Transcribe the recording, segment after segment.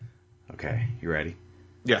Okay, you ready?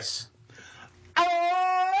 Yes.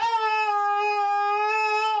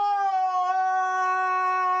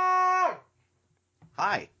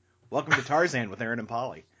 Hi, welcome to Tarzan with Aaron and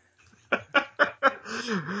Polly.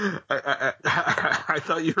 I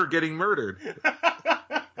thought you were getting murdered.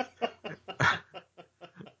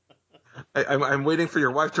 I'm waiting for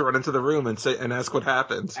your wife to run into the room and ask what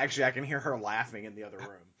happened. Actually, I can hear her laughing in the other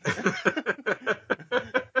room.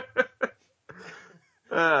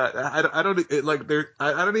 I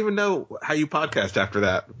don't even know how you podcast after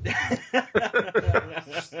that.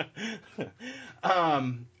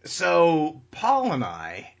 So Paul and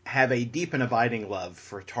I have a deep and abiding love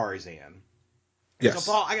for Tarzan. Yes.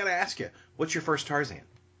 So Paul, I got to ask you, what's your first Tarzan?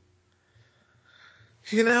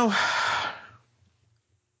 You know,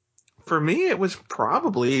 for me, it was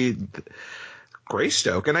probably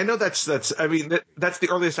Greystoke, and I know that's the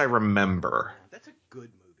earliest I remember. That's a good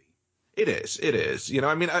movie. It is. You know,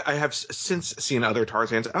 I mean, I have since seen other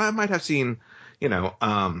Tarzans. I might have seen,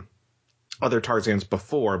 other Tarzans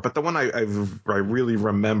before, but the one I really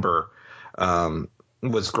remember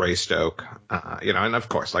was Greystoke. And of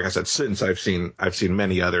course, like I said, since I've seen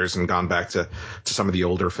many others and gone back to some of the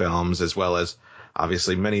older films, as well as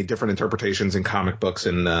obviously many different interpretations in comic books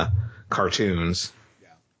and cartoons. Yeah.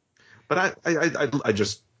 But I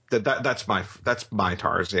just that's my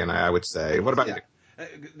Tarzan, I would say. What about you?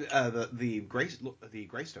 The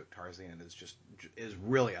Greystoke Tarzan is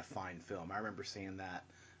really a fine film. I remember seeing that.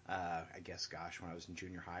 I guess, when I was in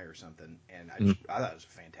junior high or something, and I thought it was a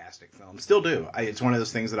fantastic film. Still do. It's one of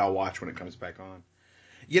those things that I'll watch when it comes back on.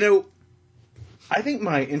 You know, I think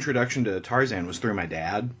my introduction to Tarzan was through my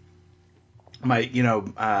dad. My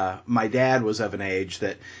dad was of an age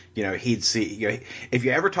that, he'd see, if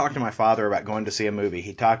you ever talk to my father about going to see a movie,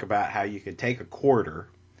 he'd talk about how you could take a quarter,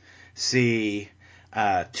 see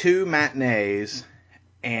 2 matinees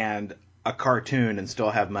and a cartoon and still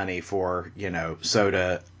have money for,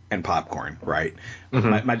 soda and popcorn, right?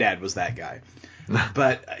 Mm-hmm. My dad was that guy.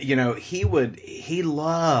 But, he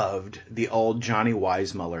loved the old Johnny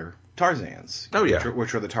Weissmuller Tarzans. Oh, yeah.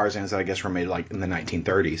 Which were the Tarzans that I guess were made like in the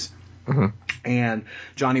 1930s. Mm-hmm. And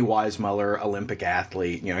Johnny Weissmuller, Olympic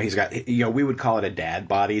athlete, he's got, we would call it a dad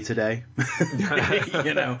body today,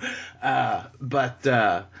 but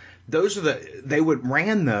they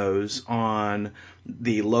ran those on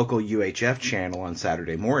the local UHF channel on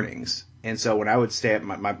Saturday mornings. And so when I would stay at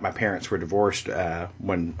my parents were divorced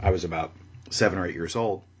when I was about 7 or 8 years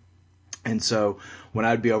old. And so when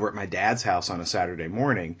I would be over at my dad's house on a Saturday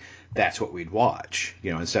morning, that's what we'd watch.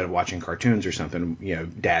 Instead of watching cartoons or something,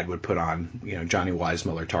 Dad would put on, Johnny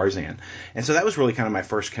Weissmuller Tarzan. And so that was really kind of my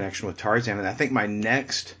first connection with Tarzan. And I think my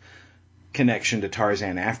next connection to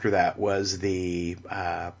Tarzan after that was the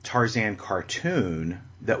Tarzan cartoon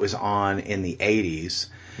that was on in the 80s.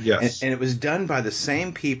 Yes. And it was done by the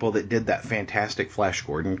same people that did that fantastic Flash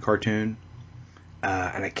Gordon cartoon.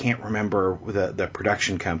 And I can't remember the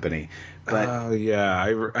production company. But yeah,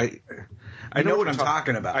 I know what I'm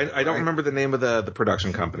talking about. I don't remember the name of the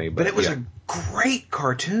production company, but it was a great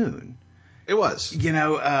cartoon. It was.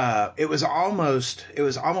 It was almost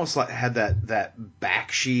like had that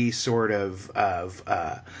Bakshi sort of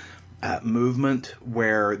movement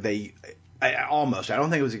where they I don't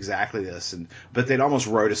think it was exactly this, but they'd almost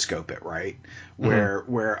rotoscope it, right?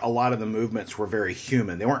 Where a lot of the movements were very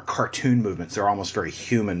human. They weren't cartoon movements; they were almost very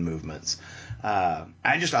human movements. I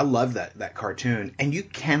love that cartoon, and you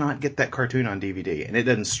cannot get that cartoon on DVD, and it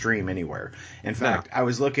doesn't stream anywhere. In fact, I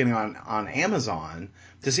was looking on Amazon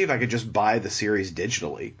to see if I could just buy the series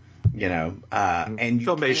digitally. And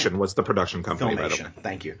Filmation was the production company. Filmation,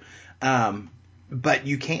 thank you. But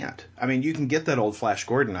you can't. I mean, you can get that old Flash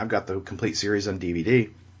Gordon. I've got the complete series on DVD,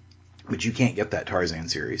 but you can't get that Tarzan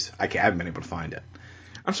series. I haven't been able to find it.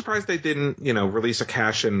 I'm surprised they didn't, release a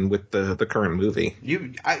cash-in with the current movie.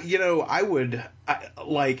 I would,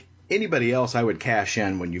 like anybody else, I would cash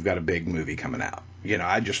in when you've got a big movie coming out.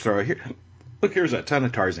 I'd just throw it here. Look, here's a ton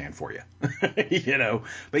of Tarzan for you.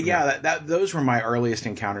 But yeah, those were my earliest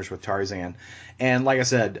encounters with Tarzan. And like I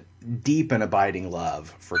said, deep and abiding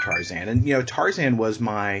love for Tarzan. And, Tarzan was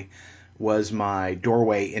my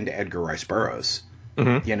doorway into Edgar Rice Burroughs,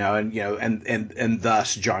 and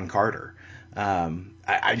thus John Carter. I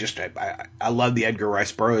love the Edgar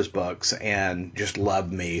Rice Burroughs books and just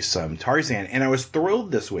love me some Tarzan. And I was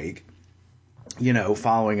thrilled this week,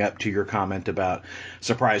 following up to your comment about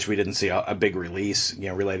surprised we didn't see a big release,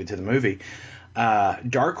 related to the movie.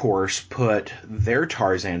 Dark Horse put their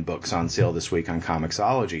Tarzan books on sale this week on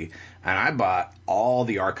Comixology, and I bought all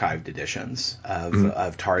the archived editions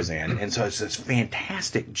of Tarzan. And so it's this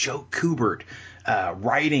fantastic Joe Kubert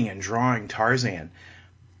writing and drawing Tarzan.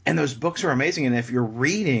 And those books are amazing. And if you're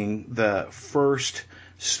reading the first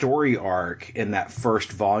story arc in that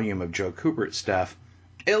first volume of Joe Kubert stuff,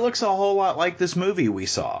 it looks a whole lot like this movie we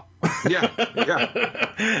saw. Yeah.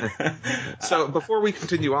 So before we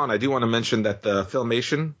continue on, I do want to mention that the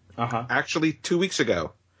Filmation, actually 2 weeks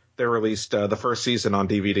ago, they released the first season on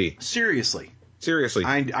DVD. Seriously.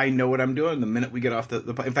 I know what I'm doing the minute we get off the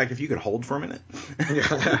in fact, if you could hold for a minute. Yeah,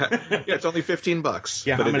 it's only $15.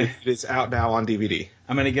 Yeah, but it is out now on DVD.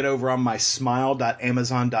 I'm going to get over on my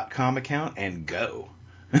smile.amazon.com account and go.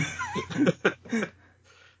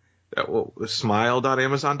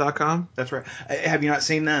 Smile.amazon.com? That's right. Have you not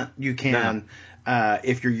seen that? You can. No.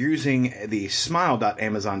 If you're using the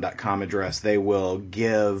smile.amazon.com address, they will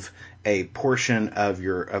give a portion of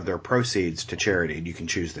their proceeds to charity, and you can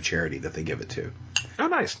choose the charity that they give it to. Oh,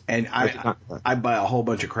 nice. And I buy a whole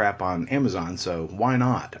bunch of crap on Amazon, so why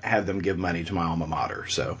not have them give money to my alma mater?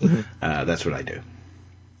 So that's what I do.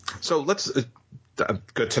 So let's...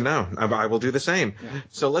 good to know. I will do the same. Yeah.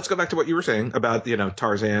 So let's go back to what you were saying about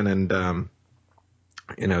Tarzan and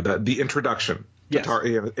the introduction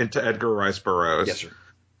into Edgar Rice Burroughs. Yes, sir.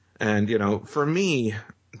 And for me,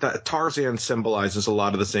 that Tarzan symbolizes a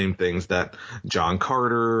lot of the same things that John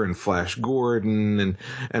Carter and Flash Gordon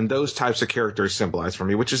and those types of characters symbolize for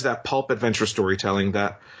me, which is that pulp adventure storytelling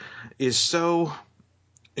that is so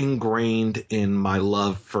ingrained in my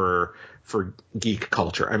love for geek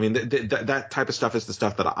culture. I mean, that type of stuff is the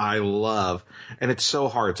stuff that I love, and it's so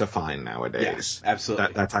hard to find nowadays. Yeah,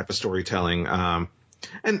 absolutely. That type of storytelling,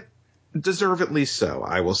 and deservedly so,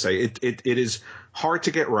 I will say. It is hard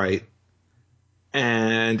to get right,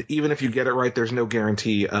 and even if you get it right, there's no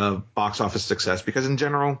guarantee of box office success because, in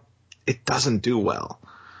general, it doesn't do well.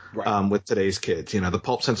 Right. With today's kids, the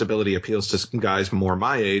pulp sensibility appeals to guys more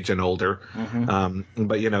my age and older,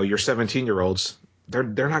 but your 17-year-olds.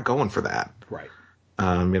 They're not going for that. Right.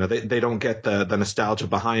 They don't get the nostalgia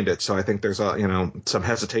behind it. So I think there's some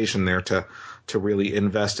hesitation there to really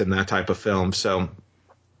invest in that type of film. So,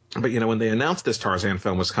 but when they announced this Tarzan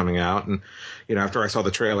film was coming out, and after I saw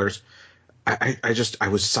the trailers, I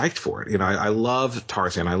was psyched for it. I love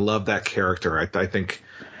Tarzan. I love that character. I think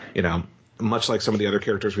much like some of the other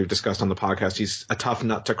characters we've discussed on the podcast, he's a tough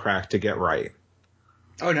nut to crack to get right.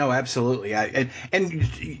 Oh no, absolutely. And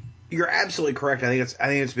you're absolutely correct. I think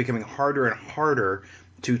it's becoming harder and harder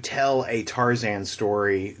to tell a Tarzan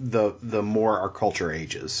story the more our culture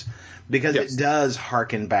ages, because It does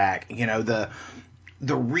harken back. The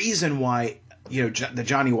reason why the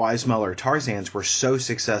Johnny Weissmuller Tarzans were so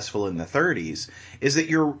successful in the 30s is that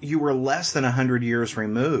you were less than 100 years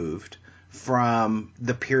removed from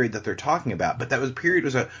the period that they're talking about, but that was a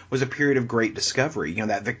period of great discovery.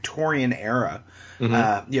 That Victorian era.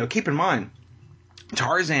 Keep in mind,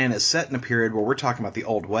 Tarzan is set in a period where we're talking about the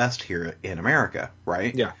Old West here in America,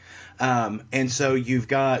 right? Yeah. And so you've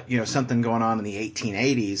got, something going on in the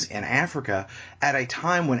 1880s in Africa at a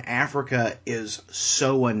time when Africa is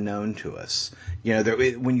so unknown to us.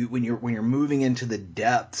 When you're moving into the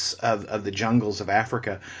depths of the jungles of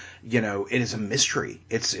Africa, it is a mystery.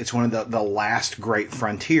 It's one of the last great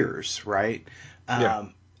frontiers, right? Yeah.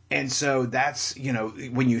 And so that's,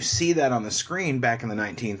 when you see that on the screen back in the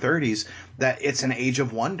 1930s, that it's an age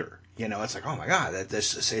of wonder. It's like, oh my God,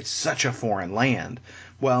 it's such a foreign land.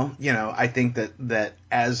 Well, I think that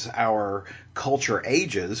as our culture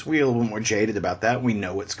ages, we're a little more jaded about that. We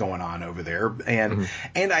know what's going on over there. And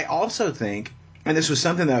I also think, and this was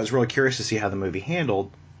something that I was really curious to see how the movie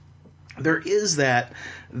handled, there is that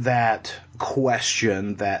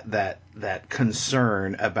question, that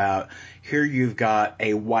concern about, here you've got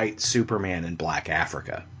a white Superman in black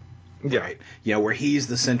Africa. Yeah. Right? Where he's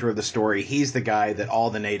the center of the story. He's the guy that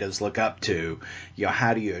all the natives look up to.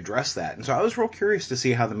 How do you address that? And so I was real curious to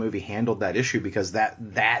see how the movie handled that issue, because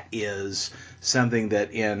that is something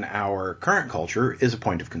that in our current culture is a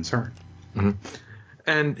point of concern. Mm-hmm.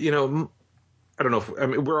 And, I don't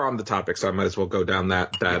know we're on the topic, so I might as well go down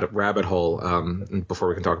that rabbit hole before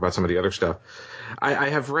we can talk about some of the other stuff. I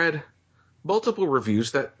have read multiple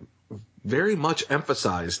reviews that very much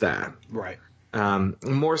emphasize that. Right.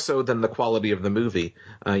 More so than the quality of the movie.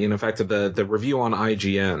 In fact, the review on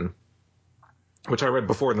IGN, which I read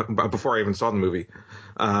before I even saw the movie,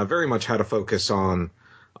 very much had a focus on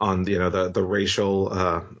the racial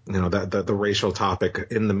the racial topic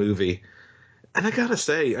in the movie. And I gotta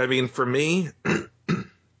say, I mean, for me,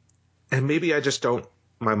 and maybe I just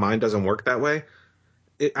my mind doesn't work that way.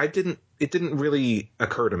 It didn't really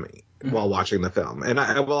occur to me while watching the film. And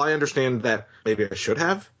I understand that maybe I should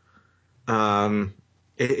have.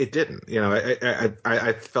 It didn't.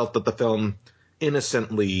 I felt that the film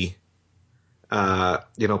innocently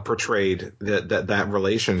portrayed that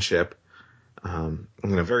relationship.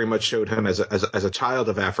 Very much showed him as a child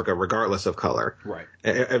of Africa, regardless of color. Right.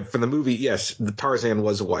 And for the movie, yes, Tarzan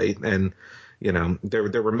was white, and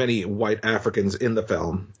there were many white Africans in the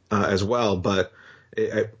film as well. But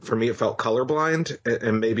for me, it felt colorblind,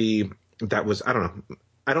 and maybe that was, I don't know.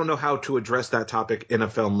 I don't know how to address that topic in a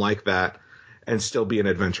film like that and still be an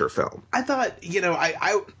adventure film. I thought,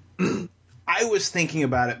 I was thinking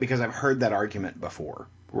about it because I've heard that argument before,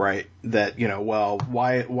 right? That,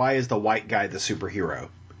 why is the white guy the superhero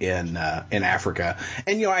in Africa?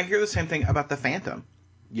 And, I hear the same thing about the Phantom.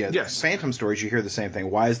 Yeah, yes. Phantom stories, you hear the same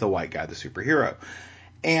thing. Why is the white guy the superhero?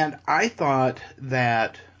 And I thought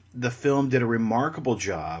that the film did a remarkable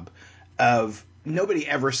job of nobody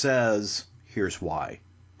ever says, here's why,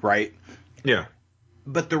 right? Yeah.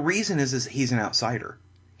 But the reason is he's an outsider.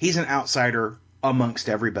 He's an outsider amongst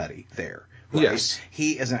everybody there. Right? Yes.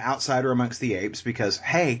 He is an outsider amongst the apes because,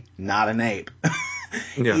 hey, not an ape.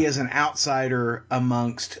 Yeah. He is an outsider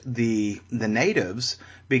amongst the natives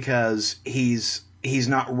because he's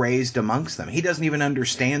not raised amongst them. He doesn't even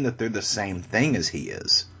understand that they're the same thing as he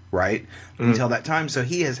is, right? Until that time. So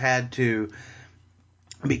he has had to,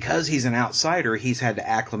 because he's an outsider, he's had to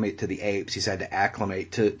acclimate to the apes. He's had to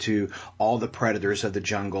acclimate to all the predators of the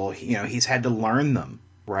jungle. He's had to learn them,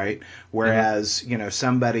 right? Whereas,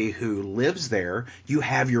 somebody who lives there, you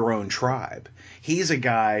have your own tribe. He's a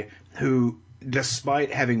guy who,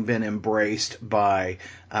 despite having been embraced by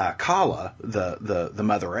Kala, the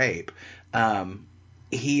mother ape,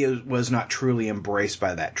 he was not truly embraced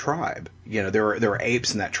by that tribe. There were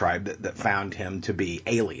apes in that tribe that found him to be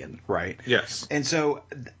alien, right? Yes. And so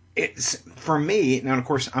it's, for me, now of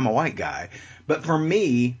course I'm a white guy, but for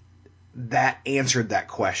me, that answered that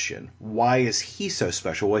question. Why is he so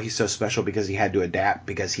special? Well, he's so special because he had to adapt,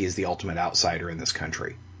 because he is the ultimate outsider in this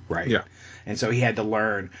country, right? Yeah. And so he had to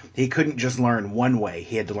learn. He couldn't just learn one way.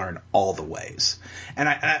 He had to learn all the ways. And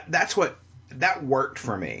that worked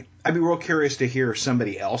for me. I'd be real curious to hear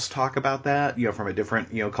somebody else talk about that, from a different,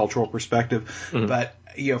 cultural perspective. Mm-hmm. But,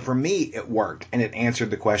 for me, it worked, and it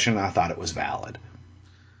answered the question, and I thought it was valid.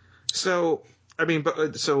 So, I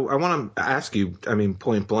want to ask you,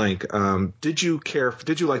 point blank, did you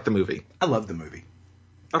like the movie? I love the movie.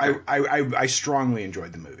 Okay. I strongly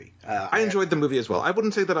enjoyed the movie. I enjoyed the movie as well. I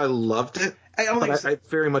wouldn't say that I loved it, but I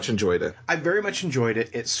very much enjoyed it. I very much enjoyed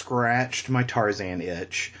it. It scratched my Tarzan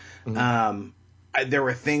itch. Mm-hmm. There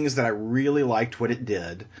were things that I really liked what it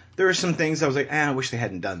did. There were some things I was like, I wish they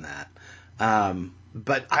hadn't done that.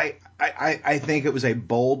 But I think it was a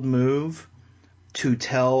bold move to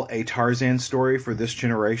tell a Tarzan story for this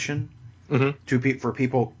generation, mm-hmm. For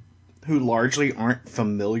people who largely aren't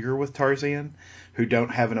familiar with Tarzan, who don't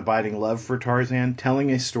have an abiding love for Tarzan,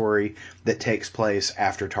 telling a story that takes place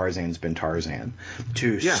after Tarzan's been Tarzan.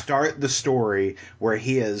 To start the story where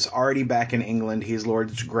he is already back in England, he's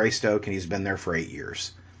Lord Greystoke, and he's been there for 8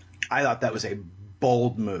 years. I thought that was a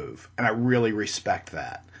bold move, and I really respect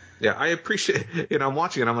that. Yeah, I appreciate, I'm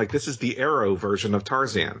watching it, I'm like, this is the Arrow version of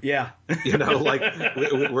Tarzan. Yeah. He's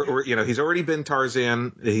already been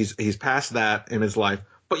Tarzan, he's past that in his life,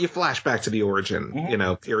 but you flash back to the origin,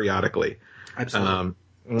 mm-hmm. Periodically. Absolutely.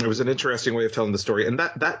 It was an interesting way of telling the story, and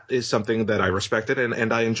that is something that I respected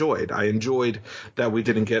and I enjoyed. I enjoyed that we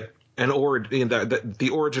didn't get an origin, that the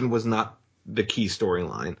origin was not the key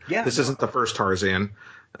storyline. Yeah, this isn't the first Tarzan.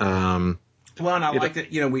 Well, and I like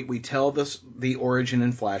that, we tell the origin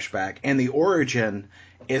in flashback, and the origin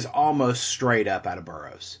is almost straight up out of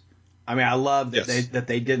Burroughs. I love that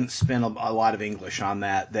they didn't spend a lot of English on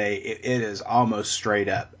that. It is almost straight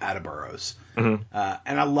up out of Burroughs. Mm-hmm.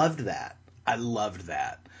 And I loved that.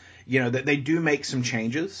 That they do make some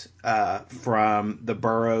changes from the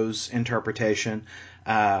Burroughs interpretation.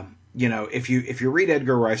 If you read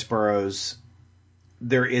Edgar Rice Burroughs,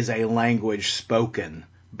 there is a language spoken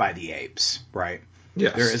by the apes, right?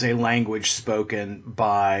 Yes. There is a language spoken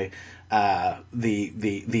by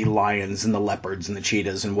the lions and the leopards and the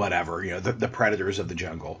cheetahs and whatever, the predators of the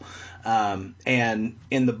jungle. And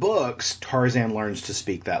in the books, Tarzan learns to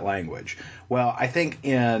speak that language. Well, I think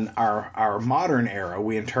in our modern era,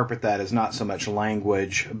 we interpret that as not so much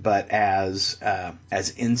language, but as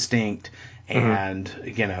instinct and,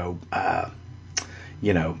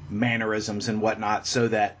 mannerisms and whatnot, so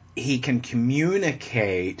that he can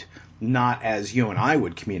communicate not as you and I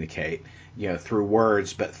would communicate, through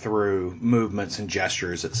words, but through movements and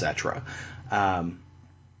gestures, etc.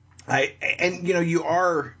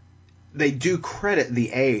 They do credit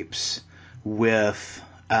the apes with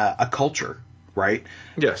a culture, right?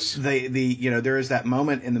 Yes. There is that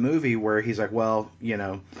moment in the movie where he's like, well,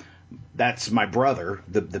 that's my brother,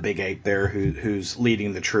 the big ape there, who's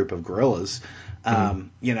leading the troop of gorillas.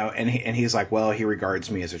 You know, and he's like, well, he regards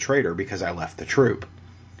me as a traitor because I left the troop.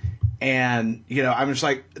 And, you know, I'm just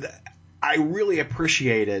like, I really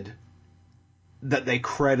appreciated that they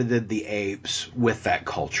credited the apes with that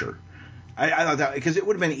culture. I thought that, because it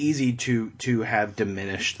would have been easy to have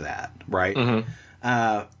diminished that, right?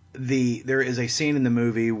 There is a scene in the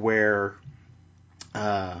movie where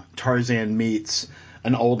Tarzan meets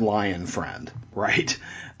an old lion friend, right?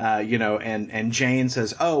 You know, and Jane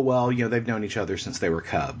says, "Oh, well, you know, they've known each other since they were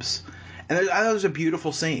cubs," and I thought it was a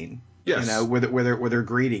beautiful scene. Yes. You know, where they're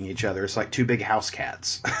greeting each other. It's like two big house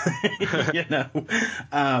cats. You know,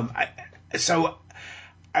 so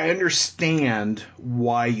I understand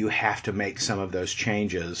why you have to make some of those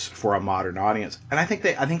changes for a modern audience, and I think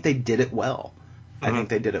they did it well. I think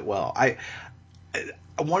they did it well.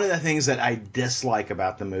 One of the things that I dislike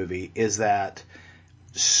about the movie is that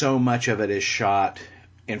so much of it is shot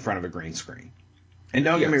in front of a green screen. And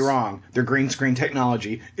don't get me wrong, their green screen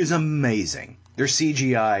technology is amazing. Their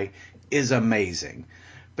CGI is amazing.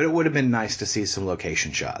 But it would have been nice to see some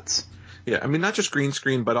location shots. Yeah, I mean, not just green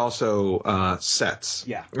screen, but also sets.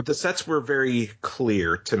 Yeah. The sets were very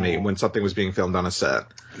clear to me when something was being filmed on a set.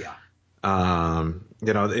 Yeah.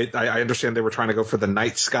 You know, I understand they were trying to go for the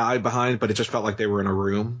night sky behind, but it just felt like they were in a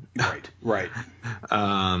room. Right.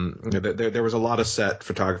 There was a lot of set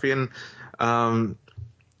photography, and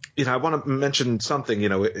you know, I want to mention something. You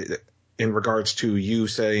know, in regards to you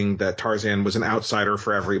saying that Tarzan was an outsider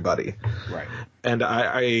for everybody, right? And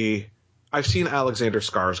I've seen Alexander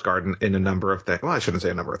Skarsgård in a number of things. Well, I shouldn't say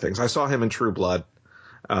a number of things. I saw him in True Blood.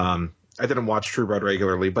 I didn't watch True Blood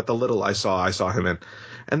regularly, but the little I saw him in.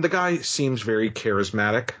 And the guy seems very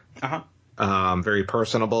charismatic, very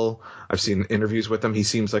personable. I've seen interviews with him. He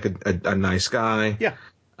seems like a nice guy. Yeah.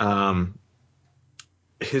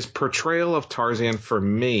 His portrayal of Tarzan for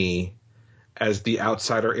me as the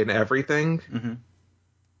outsider in everything,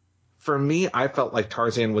 for me, I felt like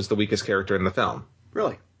Tarzan was the weakest character in the film.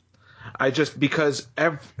 Really? Because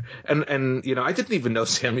you know, I didn't even know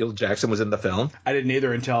Samuel Jackson was in the film. I didn't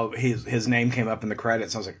either until his name came up in the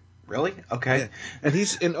credits. I was like, really? Okay. Yeah. And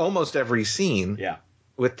he's in almost every scene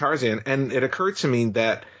with Tarzan. And it occurred to me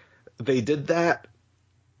that they did that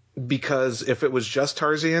because if it was just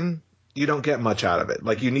Tarzan, you don't get much out of it.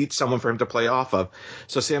 Like, you need someone for him to play off of.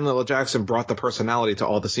 So Samuel L. Jackson brought the personality to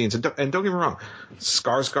all the scenes. And don't get me wrong,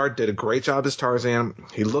 Skarsgård did a great job as Tarzan.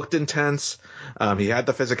 He looked intense. He had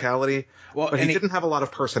the physicality. But he didn't have a lot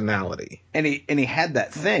of personality. And he had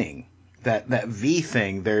that thing, that V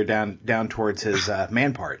thing there down towards his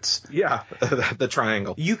man parts. Yeah, the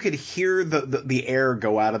triangle. You could hear the air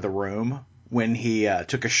go out of the room when he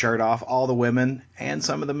took his shirt off. All the women and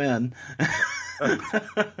some of the men.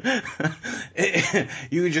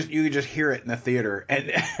 You could just hear it in the theater,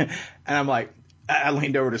 and I'm like, I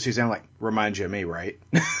leaned over to Suzanne, like, reminds you of me, right?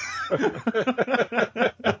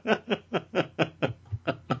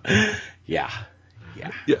 Yeah.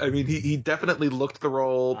 I mean, he definitely looked the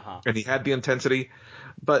role, and he had the intensity,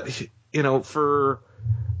 but you know,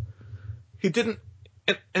 he didn't.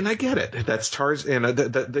 And I get it. That's Tarzan.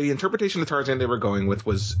 The interpretation of Tarzan they were going with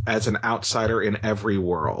was as an outsider in every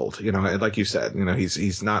world. You know, like you said, you know,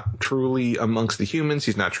 he's not truly amongst the humans.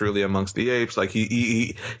 He's not truly amongst the apes. Like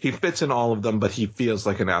he fits in all of them, but he feels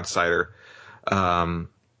like an outsider. And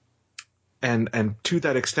to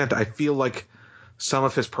that extent, I feel like some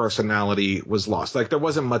of his personality was lost. Like, there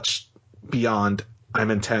wasn't much beyond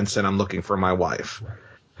I'm intense and I'm looking for my wife.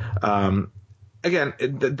 Again,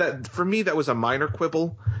 that for me, that was a minor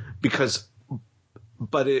quibble,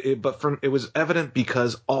 but it was evident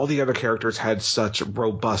because all the other characters had such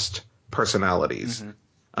robust personalities.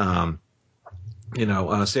 You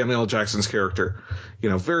know, Samuel L. Jackson's character, you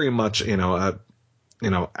know, very much,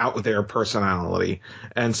 out there personality,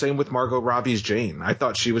 and same with Margot Robbie's Jane. I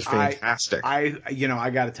thought she was fantastic. I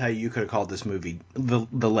got to tell you could have called this movie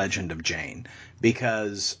The Legend of Jane,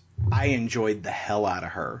 because I enjoyed the hell out of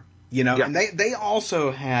her. You know, and they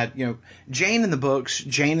also had, you know, Jane in the books,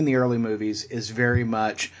 Jane in the early movies is very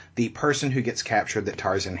much the person who gets captured that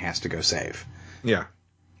Tarzan has to go save. Yeah.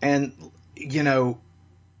 And, you know,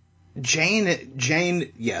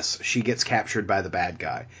 Jane, yes, she gets captured by the bad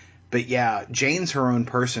guy. But yeah, Jane's her own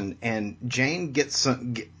person, and Jane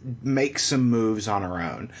makes some moves on her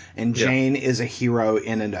own. And Jane is a hero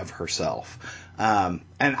in and of herself. And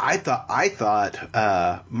I thought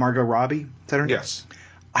Margot Robbie, is that her name? Yes.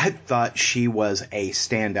 I thought she was a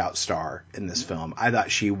standout star in this film. I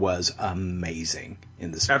thought she was amazing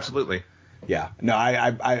in this film. Absolutely. Yeah. No,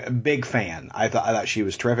 I big fan. I thought she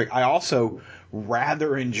was terrific. I also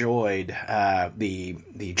rather enjoyed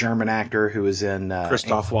the German actor who was in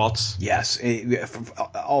Christoph Waltz. Yes,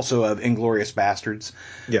 also of Inglourious Bastards.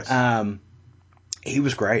 Yes. He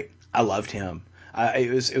was great. I loved him.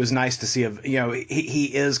 It was nice to see he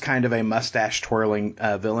is kind of a mustache twirling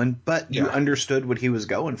villain, but you understood what he was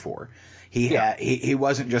going for. He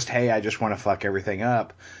wasn't just, hey, I just want to fuck everything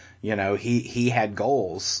up. He had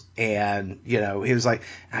goals, and he was like,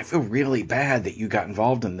 I feel really bad that you got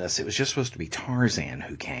involved in this. It was just supposed to be Tarzan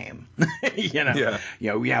who came. We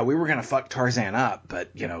were gonna fuck Tarzan up,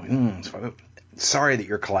 but sorry that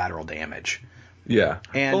you're collateral damage. Yeah.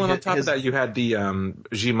 And on top of that, you had the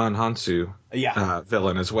Djimon Hounsou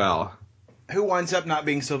villain as well, who winds up not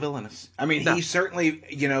being so villainous. I mean, he certainly,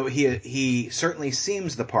 he certainly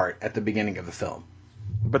seems the part at the beginning of the film.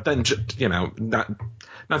 But then,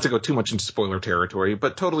 not to go too much into spoiler territory,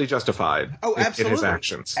 but totally justified. Oh, absolutely. In his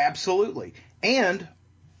actions. Absolutely. And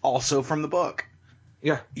also from the book.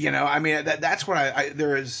 Yeah. I mean, that's what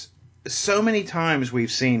there is so many times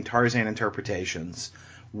we've seen Tarzan interpretations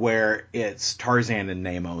where it's Tarzan in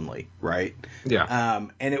name only, right? Yeah.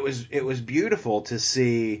 And it was beautiful to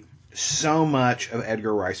see so much of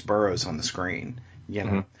Edgar Rice Burroughs on the screen.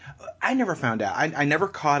 Mm-hmm. I never found out. I never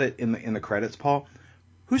caught it in the credits, Paul.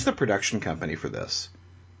 Who's the production company for this?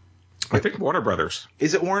 I think Warner Brothers.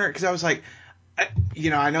 Is it Warner? Because I was like, I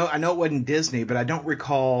know it wasn't Disney, but I don't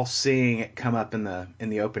recall seeing it come up in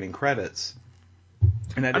the opening credits.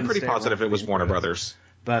 And I'm pretty positive it was Warner Brothers.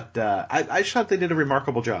 But I just thought they did a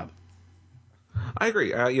remarkable job. I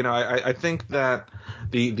agree. I think that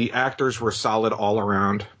the actors were solid all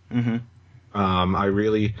around. Mm-hmm. I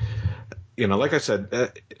really, like I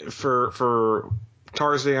said, for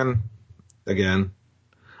Tarzan, again,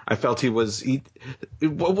 I felt he was.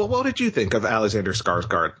 What did you think of Alexander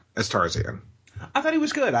Skarsgård as Tarzan? I thought he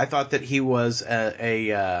was good. I thought that he was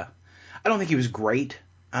I don't think he was great.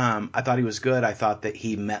 I thought he was good. I thought that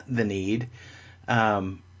he met the need.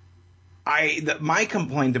 My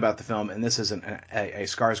complaint about the film, and this isn't a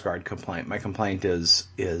Skarsgård complaint. My complaint is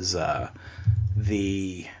the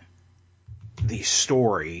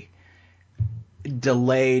story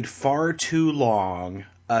delayed far too long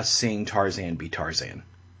us seeing Tarzan be Tarzan.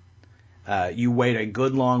 You wait a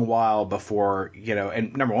good long while before,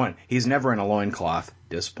 and number one, he's never in a loincloth.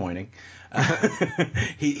 Disappointing.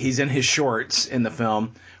 He's in his shorts in the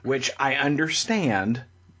film, which I understand,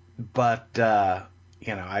 but,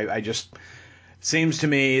 I just, seems to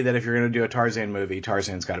me that if you're going to do a Tarzan movie,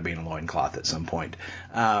 Tarzan's got to be in a loincloth at some point.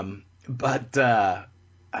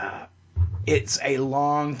 It's a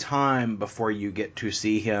long time before you get to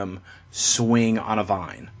see him swing on a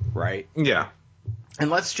vine, right? Yeah. And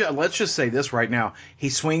let's just say this right now: he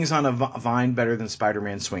swings on a vine better than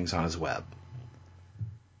Spider-Man swings on his web.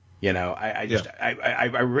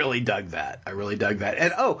 I really dug that. I really dug that.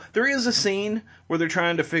 And there is a scene where they're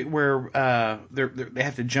trying to they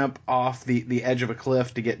have to jump off the edge of a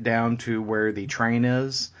cliff to get down to where the train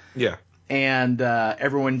is. Yeah. And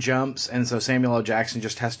everyone jumps, and so Samuel L. Jackson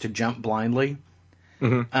just has to jump blindly.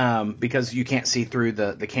 Mm-hmm. Because you can't see through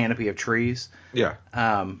the canopy of trees. Yeah.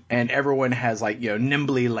 And everyone has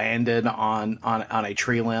nimbly landed on a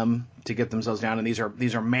tree limb to get themselves down, and these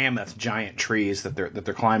are mammoth giant trees that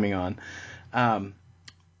they're climbing on.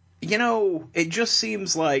 It just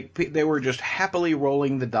seems like they were just happily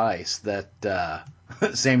rolling the dice that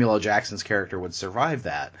Samuel L. Jackson's character would survive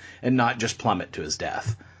that and not just plummet to his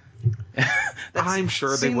death. I'm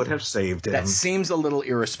sure they would have saved him. That seems a little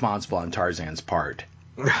irresponsible on Tarzan's part.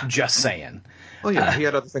 Just saying. Well, yeah, he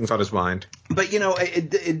had other things on his mind. But,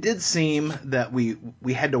 it did seem that we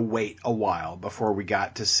had to wait a while before we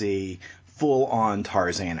got to see full-on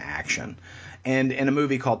Tarzan action. And in a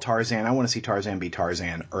movie called Tarzan, I want to see Tarzan be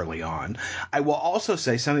Tarzan early on. I will also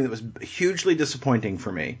say something that was hugely disappointing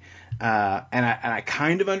for me, and I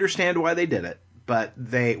kind of understand why they did it, but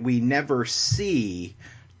we never see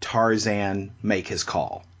Tarzan make his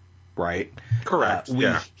call, right? Correct. We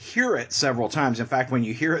hear it several times. In fact, when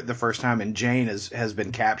you hear it the first time and Jane has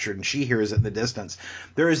been captured and she hears it in the distance,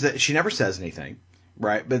 she never says anything,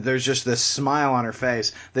 right? But there's just this smile on her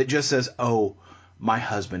face that just says, "Oh, my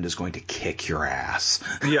husband is going to kick your ass."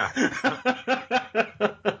 Yeah.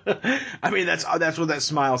 I mean, that's what that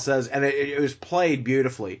smile says, and it was played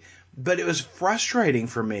beautifully. But it was frustrating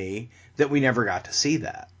for me that we never got to see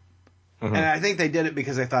that. Mm-hmm. And I think they did it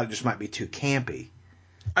because they thought it just might be too campy.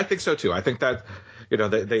 I think so too. I think that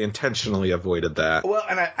they intentionally avoided that. Well,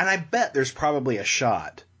 and I bet there's probably a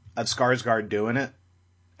shot of Skarsgård doing it,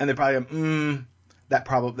 and they probably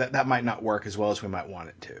that might not work as well as we might want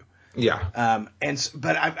it to. Yeah.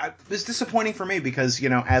 But it's disappointing for me because, you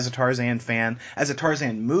know, as a Tarzan fan, as a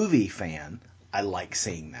Tarzan movie fan, I like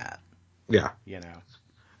seeing that. Yeah. You know.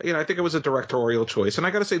 I think it was a directorial choice, and I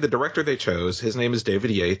got to say, the director they chose, his name is David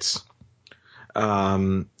Yates.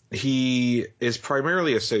 He is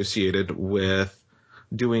primarily associated with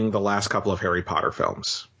doing the last couple of Harry Potter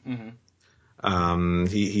films. Mm-hmm.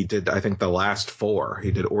 He did, I think, the last 4. He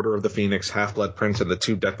did Order of the Phoenix, Half-Blood Prince, and the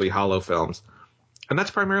 2 Deathly Hallow films, and that's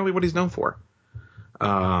primarily what he's known for.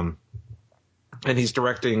 And he's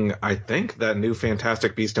directing, I think, that new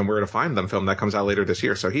Fantastic Beasts and Where to Find Them film that comes out later this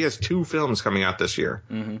year. So he has 2 films coming out this year.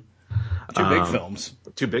 Mm-hmm. 2 big films.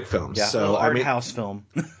 2 big films. Yeah, so art house film.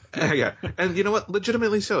 Yeah, and you know what?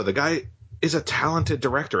 Legitimately so. The guy is a talented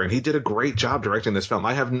director, and he did a great job directing this film.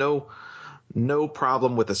 I have no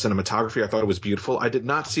problem with the cinematography. I thought it was beautiful. I did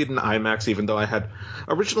not see it in IMAX, even though I had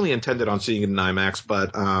originally intended on seeing it in IMAX.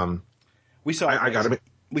 But we saw it. I got it.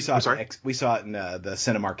 We saw it. We saw it in the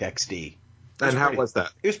Cinemark XD. And how was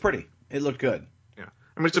that? It was pretty. It looked good. Yeah,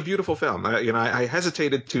 I mean, it's a beautiful film. I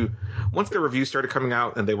hesitated to, once the reviews started coming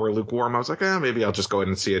out and they were lukewarm, I was like, maybe I'll just go ahead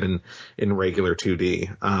and see it in regular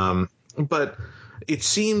 2D. But it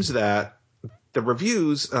seems that the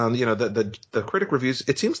reviews, the critic reviews,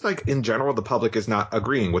 it seems like in general the public is not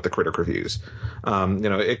agreeing with the critic reviews.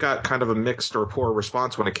 It got kind of a mixed or poor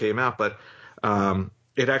response when it came out, but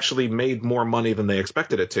it actually made more money than they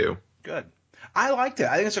expected it to. Good. I liked it.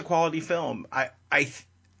 I think it's a quality film.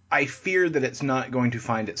 I fear that it's not going to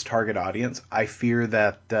find its target audience. I fear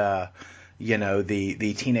that the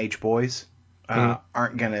teenage boys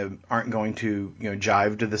aren't going to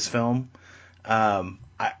jive to this film. But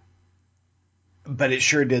it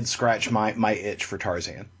sure did scratch my itch for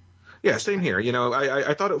Tarzan. Yeah, same here.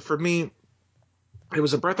 I thought for me, it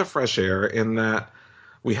was a breath of fresh air in that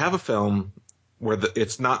we have a film where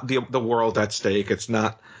it's not the world at stake. It's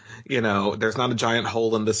not, there's not a giant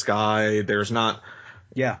hole in the sky. There's not,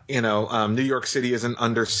 New York City isn't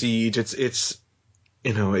under siege. It's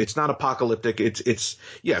not apocalyptic. It's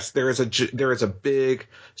yes, there is a big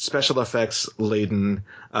special effects laden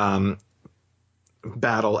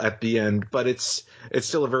battle at the end, but it's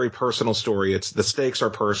still a very personal story. The stakes are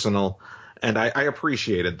personal, and I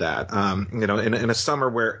appreciated that. In a summer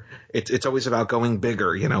where it's always about going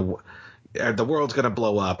bigger, the world's going to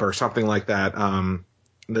blow up or something like that.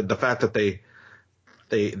 The fact that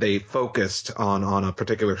they focused on a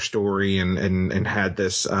particular story and had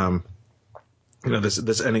this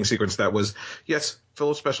this ending sequence that was, yes,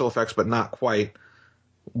 full of special effects, but not quite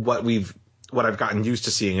what I've gotten used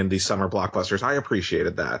to seeing in these summer blockbusters. I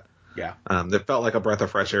appreciated that. Yeah. That felt like a breath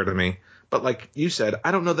of fresh air to me. But like you said,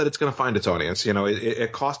 I don't know that it's going to find its audience.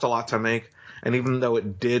 It cost a lot to make, and even though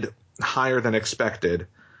it did higher than expected,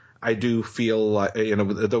 I do feel like,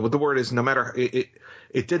 the word is, no matter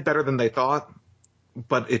it did better than they thought,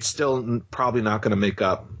 but it's still probably not going to make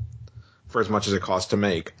up for as much as it cost to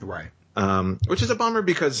make. Right. Which is a bummer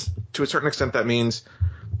because to a certain extent that means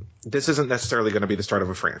this isn't necessarily going to be the start of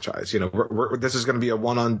a franchise. This is going to be a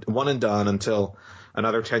one and done until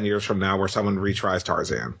another 10 years from now where someone retries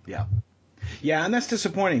Tarzan. Yeah. Yeah, and that's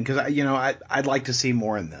disappointing because I'd like to see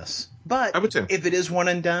more in this. But I would too. If it is one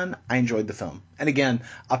and done, I enjoyed the film. And again,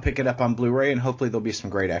 I'll pick it up on Blu-ray, and hopefully there'll be some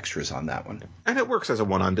great extras on that one. And it works as a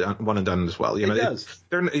one and done as well. It does.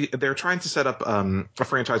 They're trying to set up a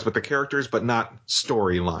franchise with the characters, but not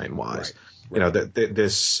storyline wise. Right.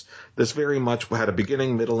 This very much had a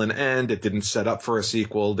beginning, middle, and end. It didn't set up for a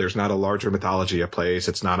sequel. There's not a larger mythology at place.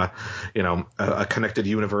 It's not a connected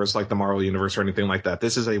universe like the Marvel universe or anything like that.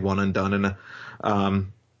 This is a one and done,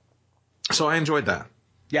 and so I enjoyed that.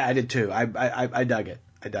 Yeah, I did too. I dug it.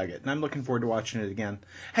 And I'm looking forward to watching it again.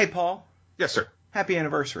 Hey, Paul. Yes, sir. Happy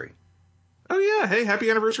anniversary. Oh yeah. Hey, happy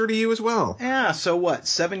anniversary to you as well. Yeah. So what?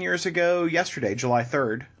 7 years ago, yesterday, July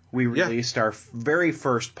 3rd, we released our very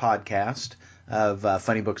first podcast of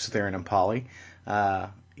Funny Books with Aaron and Polly. I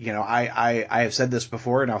have said this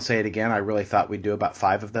before, and I'll say it again. I really thought we'd do about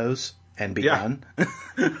 5 of those and be done.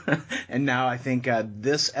 And now I think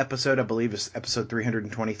this episode, I believe, is episode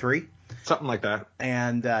 323. Something like that.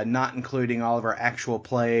 And not including all of our actual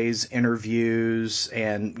plays, interviews,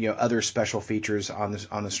 and other special features on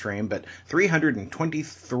the stream, but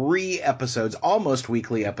 323 episodes, almost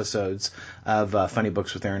weekly episodes of Funny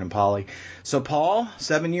Books with Aaron and Polly. So, Paul,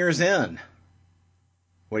 7 years in,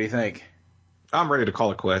 what do you think? I'm ready to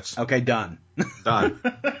call it quits. Okay, done. Done.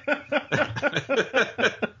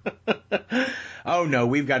 Oh no,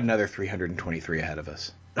 we've got another 323 ahead of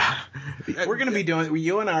us. We're going to be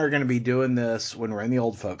you and I are going to be doing this when we're in the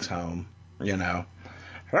old folks' home,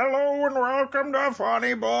 Hello and welcome to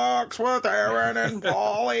Funny Books with Aaron and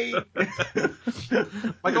Paulie.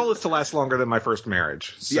 My goal is to last longer than my first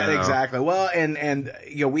marriage. So. Yeah, exactly. Well, and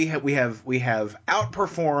you know, we have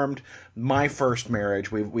outperformed my first marriage.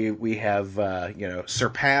 We have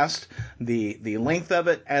surpassed the length of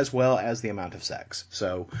it as well as the amount of sex.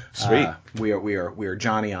 So sweet. We are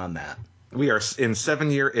Johnny on that. We are in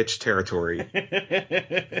 7-year itch territory.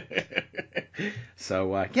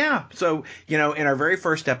 So, yeah. So, in our very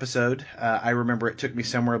first episode, I remember it took me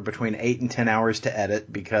somewhere between 8 and 10 hours to edit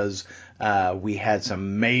because we had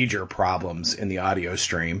some major problems in the audio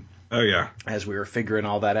stream. Oh, yeah. As we were figuring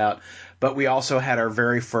all that out. But we also had our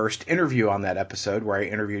very first interview on that episode where I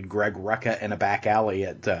interviewed Greg Rucka in a back alley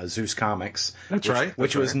at Zeus Comics.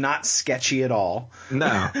 Which was not sketchy at all.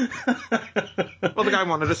 No. Well, the guy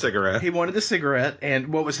wanted a cigarette. He wanted a cigarette. And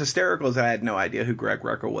what was hysterical is that I had no idea who Greg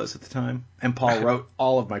Rucka was at the time. And Paul wrote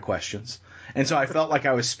all of my questions. And so I felt like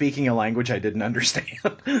I was speaking a language I didn't understand.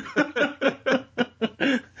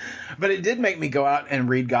 But it did make me go out and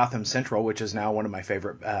read Gotham Central, which is now one of my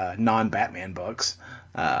favorite non-Batman books.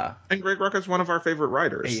 And Greg Rucka is one of our favorite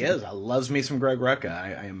writers. He is. I loves me some Greg Rucka.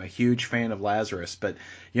 I am a huge fan of Lazarus. But,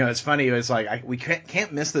 it's funny. It's like we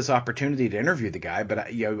can't miss this opportunity to interview the guy. But,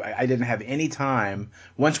 I didn't have any time.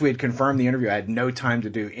 Once we had confirmed the interview, I had no time to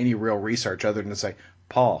do any real research other than to say,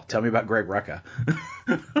 Paul, tell me about Greg Rucka.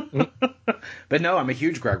 But, no, I'm a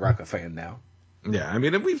huge Greg Rucka fan now. Yeah, I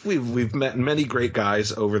mean, we've met many great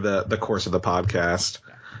guys over the course of the podcast.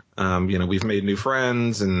 We've made new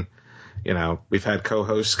friends, and we've had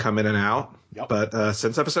co-hosts come in and out. Yep. But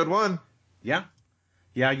since episode 1, you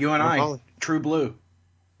and I, true blue.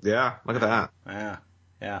 Yeah, look at that.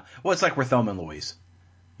 Yeah. Well, it's like we're Thelma and Louise.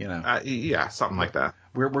 Yeah, something like that.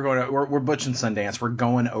 We're Butch and Sundance. We're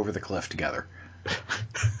going over the cliff together.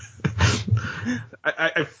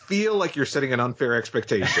 I feel like you're setting an unfair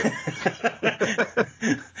expectation.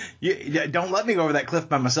 Don't let me go over that cliff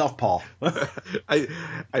by myself, Paul. I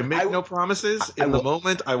make no promises. In the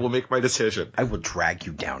moment, I will make my decision. I will drag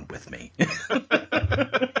you down with me.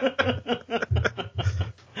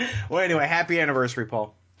 Well, anyway, happy anniversary,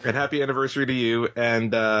 Paul. And happy anniversary to you.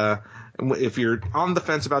 And if you're on the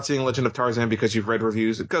fence about seeing Legend of Tarzan because you've read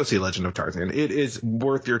reviews, go see Legend of Tarzan. It is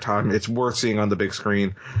worth your time. It's worth seeing on the big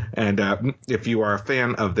screen. And if you are a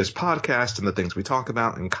fan of this podcast and the things we talk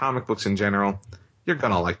about and comic books in general, you're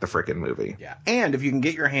going to like the frickin' movie. Yeah. And if you can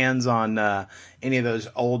get your hands on any of those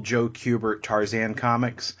old Joe Kubert Tarzan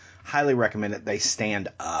comics, highly recommend it. They stand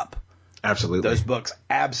up. Absolutely. Those books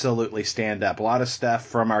absolutely stand up. A lot of stuff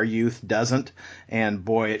from our youth doesn't, and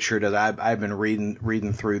boy, it sure does. I've been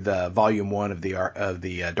reading through the volume 1 of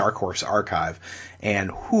the Dark Horse archive,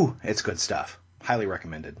 and whew, it's good stuff. Highly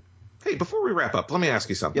recommended. Hey, before we wrap up, let me ask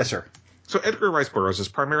you something. Yes, sir. So Edgar Rice Burroughs is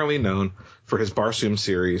primarily known for his Barsoom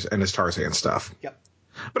series and his Tarzan stuff. Yep.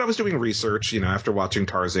 But I was doing research, after watching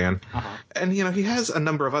Tarzan, and he has a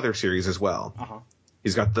number of other series as well.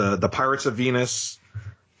 He's got the Pirates of Venus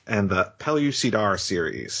and the Pellucidar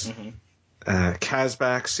series,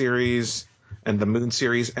 Kazbak series, and the Moon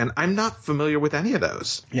series, and I'm not familiar with any of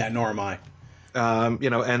those. Yeah, nor am I.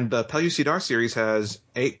 And the Pellucidar series has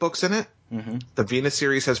 8 books in it. Mm-hmm. The Venus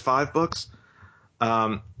series has 5 books.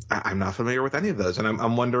 I'm not familiar with any of those, and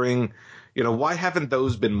I'm wondering, why haven't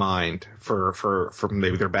those been mined for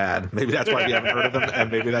maybe they're bad. Maybe that's why we haven't heard of them,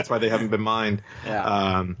 and maybe that's why they haven't been mined.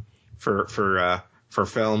 Yeah. For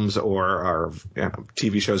films or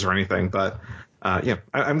TV shows or anything, but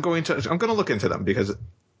I'm going to look into them because,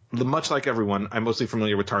 much like everyone, I'm mostly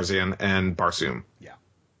familiar with Tarzan and Barsoom. Yeah,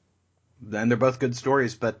 and they're both good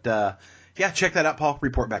stories. But check that out, Paul.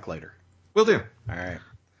 Report back later. Will do. All right,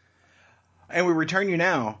 and we return you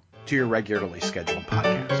now to your regularly scheduled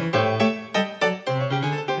podcast.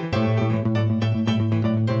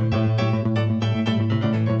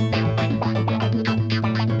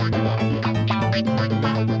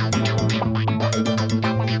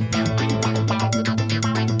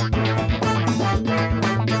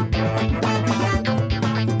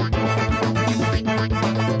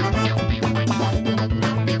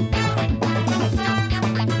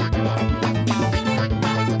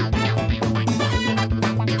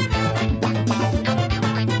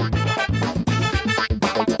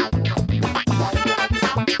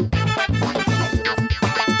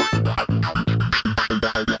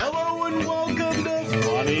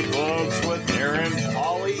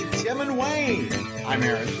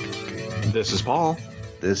 This is Paul.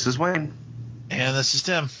 This is Wayne. And this is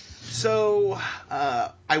Tim. So,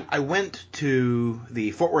 I went to the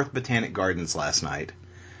Fort Worth Botanic Gardens last night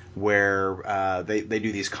where they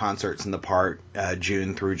do these concerts in the park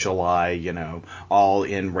June through July, all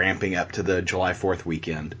in ramping up to the July 4th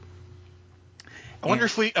weekend. I wonder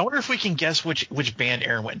if we can guess which band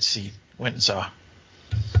Aaron went and saw.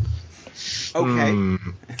 Okay.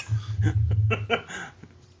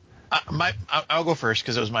 I'll go first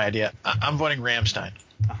because it was my idea. I'm voting Rammstein.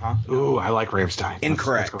 Ooh, I like Rammstein.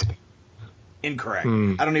 Incorrect. Let's go with Incorrect.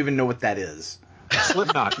 I don't even know what that is.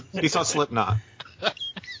 Slipknot. He saw Slipknot.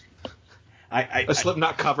 A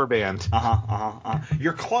Slipknot cover band.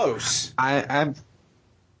 You're close. I'm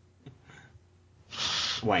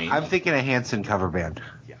Wayne. I'm thinking a Hanson cover band.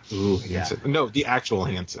 Yeah. Ooh, Hanson. Yeah. No, the actual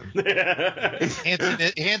Hanson.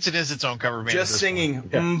 Hanson is its own cover band. Just singing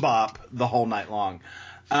Mbop the whole night long.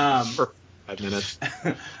 For 5 minutes.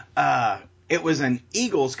 It was an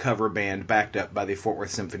Eagles cover band backed up by the Fort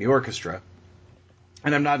Worth Symphony Orchestra.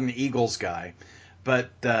 And I'm not an Eagles guy,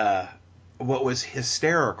 but what was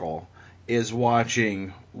hysterical is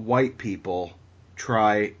watching white people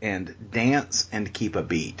try and dance and keep a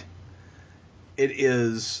beat. It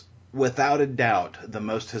is, without a doubt, the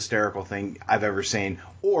most hysterical thing I've ever seen,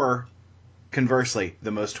 or conversely, the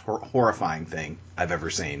most horrifying thing I've ever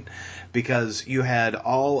seen. Because you had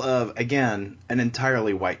all of, again, an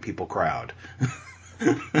entirely white people crowd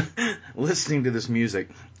listening to this music.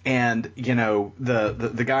 And,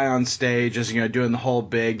 the guy on stage is, doing the whole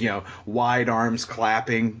big, wide arms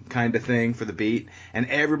clapping kind of thing for the beat. And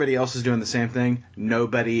everybody else is doing the same thing.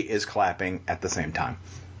 Nobody is clapping at the same time.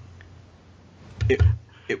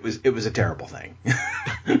 It was a terrible thing.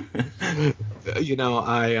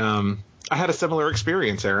 I had a similar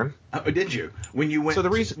experience, Aaron. Oh, did you? When you went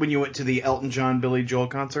to the Elton John Billy Joel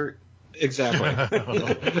concert?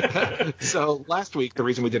 Exactly. So last week, the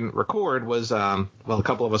reason we didn't record was, a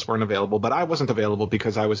couple of us weren't available, but I wasn't available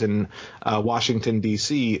because I was in Washington,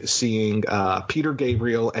 D.C. seeing Peter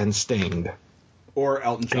Gabriel and Sting. Or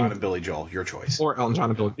Elton John and Billy Joel, your choice. Or Elton John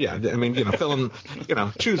and Billy. Yeah, I mean, fill in,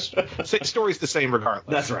 choose. Story's the same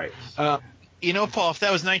regardless. That's right. Paul, if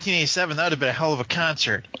that was 1987, that would have been a hell of a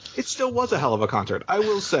concert. It still was a hell of a concert. I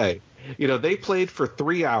will say, they played for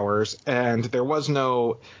 3 hours, and there was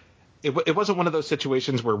no. It wasn't one of those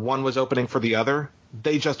situations where one was opening for the other.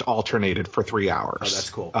 They just alternated for 3 hours. Oh, that's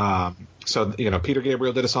cool. So, Peter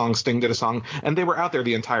Gabriel did a song, Sting did a song, and they were out there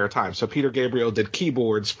the entire time. So Peter Gabriel did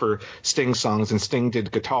keyboards for Sting songs, and Sting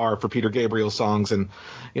did guitar for Peter Gabriel songs, and,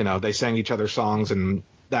 they sang each other's songs and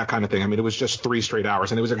that kind of thing. I mean, it was just 3 straight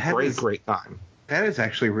hours, and it was a great time. That is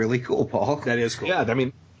actually really cool, Paul. That is cool. Yeah, I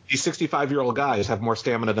mean, these 65-year-old guys have more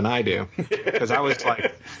stamina than I do. Because I was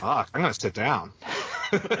like, fuck, I'm going to sit down.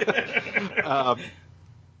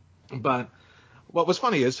 But what was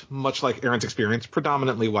funny is, much like Aaron's experience,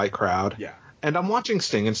 predominantly white crowd. Yeah. And I'm watching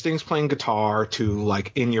Sting, and Sting's playing guitar to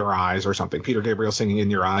like "In Your Eyes" or something. Peter Gabriel singing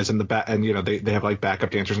 "In Your Eyes," and they have like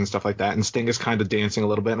backup dancers and stuff like that. And Sting is kind of dancing a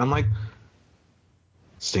little bit, and I'm like,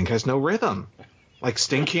 Sting has no rhythm. Like,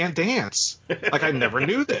 Sting can't dance. Like, I never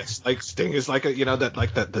knew this. Like, Sting is like the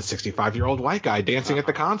 65-year-old white guy dancing at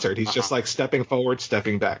the concert. He's just like stepping forward,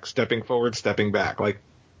 stepping back, stepping forward, stepping back. Like,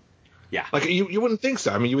 yeah. Like, you wouldn't think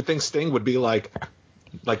so. I mean, you would think Sting would be like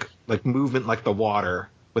movement like the water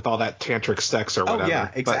with all that tantric sex or whatever. Oh,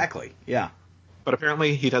 yeah, exactly. Yeah. But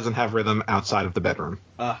apparently he doesn't have rhythm outside of the bedroom.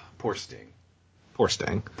 Poor Sting. Poor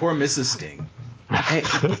Sting. Poor Mrs. Sting. Hey,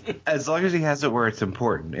 as long as he has it where it's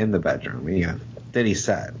important in the bedroom, then he's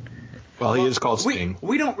set. Well, he is called Sting.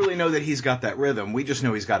 We don't really know that he's got that rhythm. We just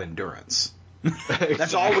know he's got endurance.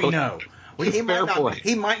 That's all we know. He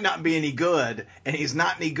might not be any good, and he's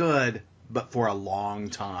not any good, but for a long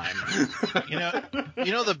time.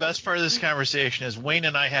 The best part of this conversation is Wayne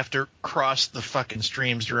and I have to cross the fucking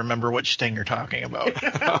streams to remember which Sting you're talking about.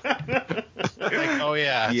 Oh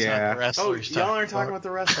yeah, it's not the wrestler stuff. Y'all aren't talking about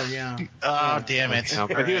the wrestler, yeah. Oh damn it! No,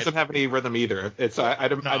 but he doesn't have any rhythm either. It's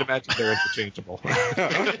I'd imagine they're interchangeable.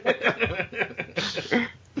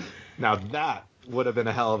 Now that would have been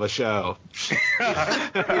a hell of a show.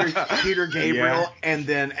 Peter Gabriel, and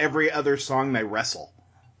then every other song they wrestle.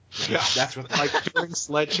 Yeah, that's what like during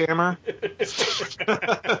Sledgehammer.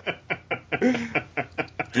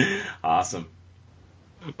 Awesome.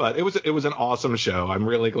 But it was an awesome show. I'm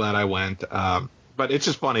really glad I went. But it's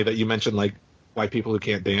just funny that you mentioned like white people who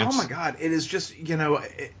can't dance. Oh my god, it is just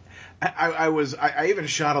I even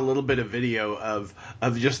shot a little bit of video of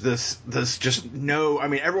just this just no. I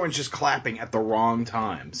mean, everyone's just clapping at the wrong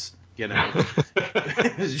times. It's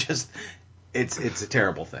a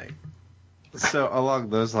terrible thing. So along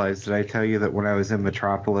those lines, did I tell you that when I was in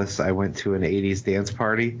Metropolis, I went to an 80s dance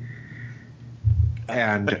party,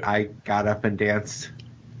 and I got up and danced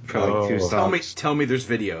for like 2 songs? Tell me there's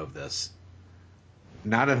video of this.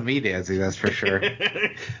 Not of me dancing, that's for sure.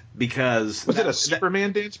 Because Was it a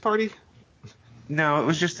Superman dance party? No, it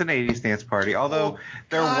was just an 80s dance party. Although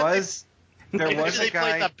there was a They played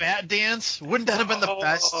guy. the bat dance. Wouldn't that have been the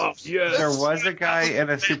best? Yes. There was a guy in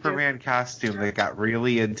a Superman costume that got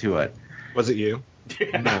really into it. Was it you?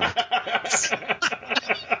 No.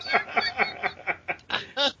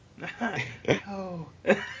 Oh,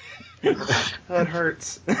 that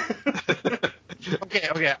hurts.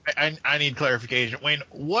 Okay. I need clarification. Wayne,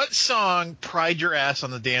 what song pried your ass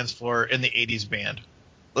on the dance floor in the 80s band?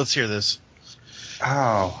 Let's hear this.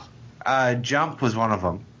 Oh, Jump was one of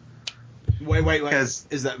them. Wait. 'Cause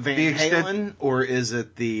Is that Van the extent- Halen or is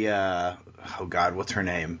it the? Oh God, what's her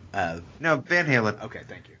name? No, Van Halen. Okay,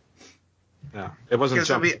 thank you. No, it wasn't Because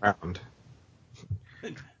jumping around.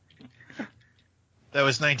 That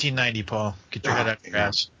was 1990, Paul. Get your head out of your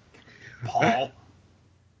ass. Paul.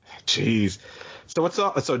 Jeez.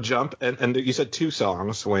 So Jump and you said 2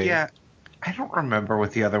 songs, Wayne. Yeah, I don't remember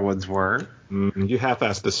what the other ones were. You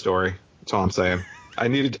half-assed this story. That's all I'm saying. I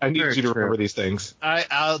needed Very you to true. remember these things.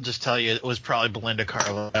 I'll just tell you, it was probably Belinda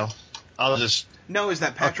Carlisle. I'll just. No, is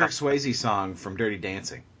that Patrick Swayze song from Dirty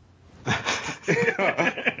Dancing?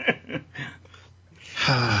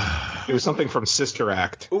 It was something from Sister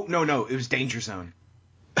Act. Oh no, it was Danger Zone.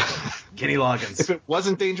 Kenny Loggins. If it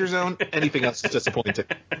wasn't Danger Zone, anything else is disappointing.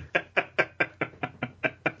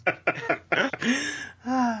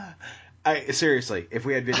 Seriously, if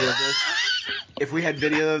we had video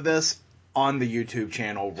of this on the YouTube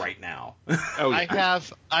channel right now. Oh, yeah.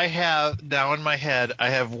 I have now in my head. I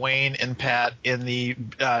have Wayne and Pat in the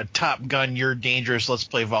Top Gun. You're dangerous. Let's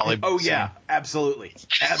play volleyball. Oh yeah, absolutely.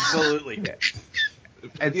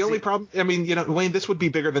 And the only problem, I mean, Wayne, this would be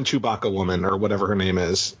bigger than Chewbacca Woman or whatever her name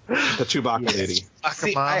is, the Chewbacca lady.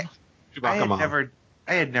 See, Mom. Chewbacca Mom.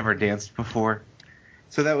 I had never danced before,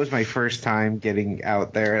 so that was my first time getting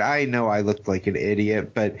out there. And I know I looked like an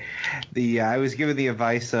idiot, but I was given the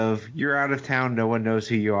advice of, you're out of town, no one knows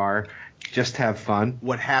who you are, just have fun.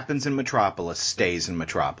 What happens in Metropolis stays in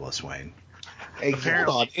Metropolis, Wayne. Hold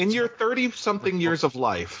on. In your 30-something years of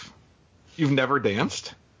life, you've never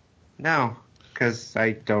danced? No, because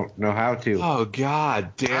I don't know how to. Oh,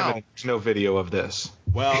 God damn it. There's no video of this.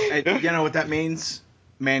 Well, you know what that means?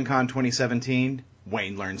 ManCon 2017,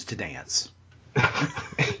 Wayne learns to dance.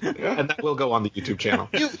 And that will go on the YouTube channel.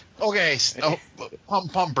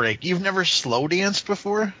 Pump break. You've never slow danced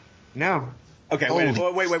before? No. Okay,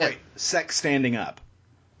 wait. Sex standing up.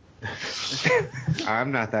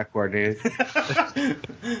 I'm not that coordinated.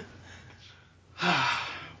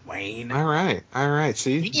 Wayne. All right.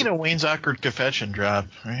 See? We need a Wayne's awkward confession drop.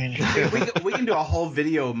 Right? we can do a whole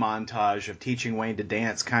video montage of teaching Wayne to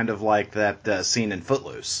dance, kind of like that scene in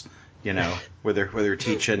Footloose, where they're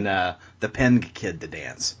teaching the Penn kid to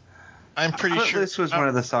dance. I'm pretty sure This was one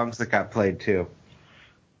of the songs that got played too.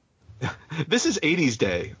 This is 80s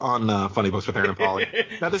Day on Funny Books with Aaron and Polly.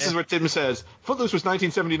 Now this is what Tim says. Footloose was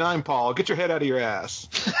 1979, Paul. Get your head out of your ass.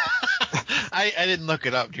 I didn't look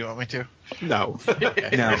it up. Do you want me to? No.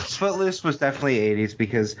 No, Footloose was definitely 80s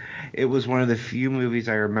because it was one of the few movies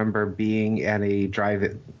I remember being at a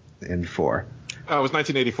drive-in for. Oh, it was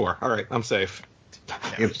 1984. All right, I'm safe.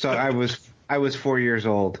 So I was 4 years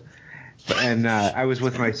old, and I was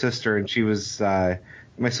with my sister, and she was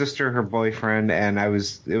my sister, her boyfriend, and it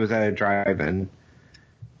was at a drive-in.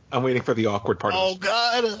 I'm waiting for the awkward part. Oh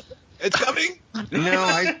God, it's coming.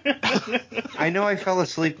 No, I know I fell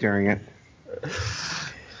asleep during it.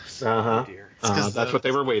 Uh-huh. That's what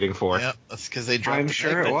they were waiting for. Yeah, that's because they dropped. I'm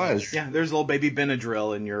sure it was. Yeah, there's a little baby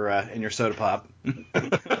Benadryl in your soda pop.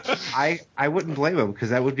 I wouldn't blame him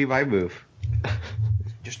because that would be my move.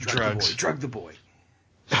 Just drug the boy.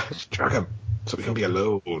 Drug him so we can be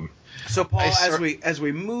alone. So Paul, as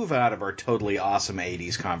we move out of our totally awesome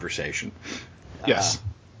 80s conversation, yes,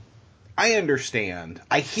 I understand.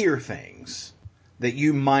 I hear things that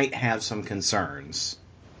you might have some concerns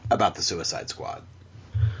about the Suicide Squad.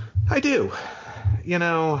 I do.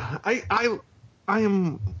 I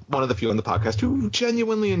am one of the few on the podcast who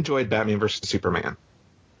genuinely enjoyed Batman vs. Superman.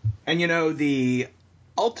 And the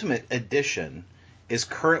Ultimate Edition is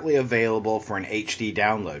currently available for an HD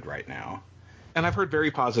download right now. And I've heard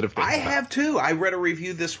very positive things. I have too. I read a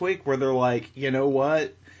review this week where they're like, you know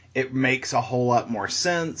what? It makes a whole lot more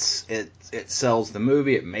sense. It sells the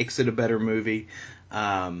movie. It makes it a better movie.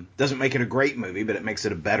 Doesn't make it a great movie, but it makes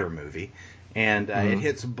it a better movie. And it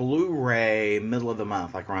hits Blu-ray middle of the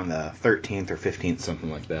month, like around the 13th or 15th,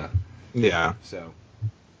 something like that. Yeah. So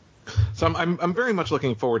I'm very much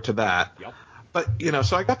looking forward to that. Yep. But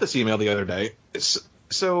so I got this email the other day.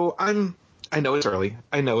 So I know it's early.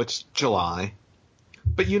 I know it's July.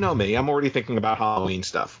 But you know me, I'm already thinking about Halloween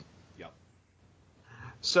stuff. Yep.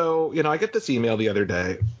 So, I get this email the other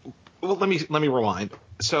day. Well, let me rewind.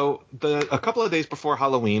 So, a couple of days before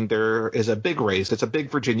Halloween, there is a big race. It's a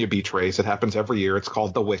big Virginia Beach race. It happens every year. It's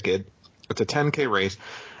called the Wicked. It's a 10K race,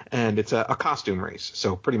 and it's a costume race.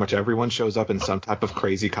 So pretty much everyone shows up in some type of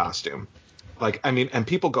crazy costume. And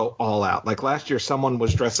people go all out. Like last year, someone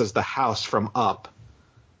was dressed as the house from Up,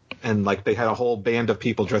 and they had a whole band of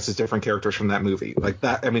people dressed as different characters from that movie. Like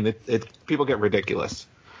that. People get ridiculous.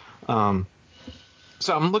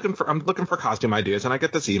 So I'm looking for costume ideas, and I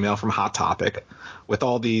get this email from Hot Topic with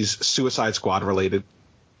all these Suicide Squad related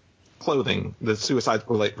clothing, the Suicide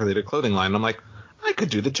related clothing line. And I'm like, I could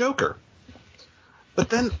do the Joker. But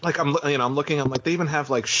then, I'm looking, they even have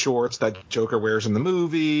shorts that Joker wears in the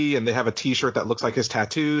movie, and they have a T-shirt that looks like his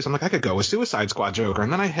tattoos. I'm like, I could go with Suicide Squad Joker,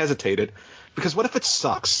 and then I hesitated because what if it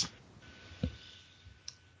sucks?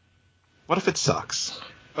 What if it sucks?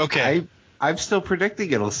 Okay, I'm still predicting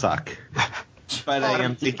it'll suck. But I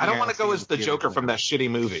don't want to go as the Joker from that shitty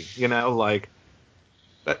movie.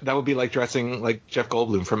 That would be like dressing like Jeff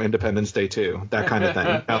Goldblum from Independence Day 2, that kind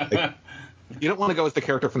of thing. You don't want to go as the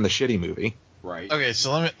character from the shitty movie. Right. Okay,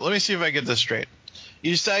 so let me see if I get this straight.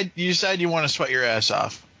 You decide you want to sweat your ass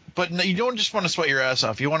off, but no, you don't just want to sweat your ass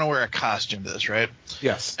off. You want to wear a costume to this, right?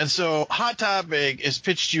 Yes. And so Hot Topic has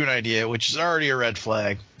pitched you an idea, which is already a red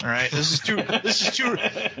flag. All right, this is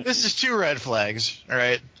two red flags. All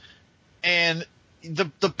right, and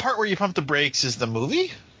the part where you pump the brakes is the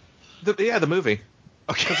movie. The movie.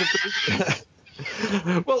 Okay.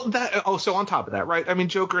 Well, so on top of that, right?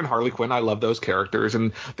 Joker and Harley Quinn, I love those characters,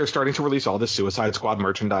 and they're starting to release all this Suicide Squad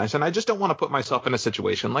merchandise, and I just don't want to put myself in a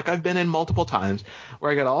situation like I've been in multiple times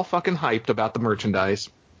where I get all fucking hyped about the merchandise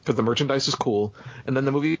because the merchandise is cool, and then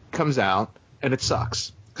the movie comes out and it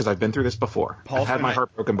sucks because I've been through this before. I've had my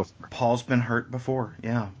heart broken before. Paul's been hurt before.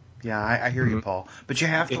 Yeah, I hear you, Paul. But you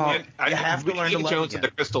have to learn to love Jones again. and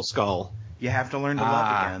the Crystal Skull. You have to learn to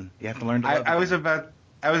love again. You have to learn to love again.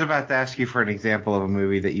 I was about to ask you for an example of a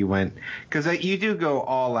movie that you went, because you do go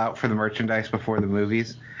all out for the merchandise before the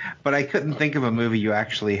movies, but I couldn't think of a movie you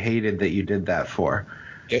actually hated that you did that for.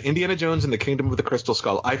 Yeah, Indiana Jones and the Kingdom of the Crystal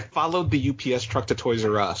Skull. I followed the UPS truck to Toys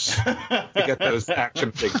R Us to get those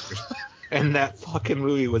action figures, and that fucking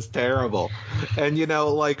movie was terrible. And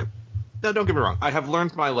no, don't get me wrong. I have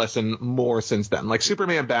learned my lesson more since then. Like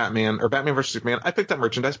Superman, Batman, or Batman vs. Superman, I picked up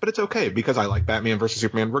merchandise, but it's okay because I like Batman vs.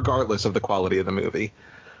 Superman regardless of the quality of the movie.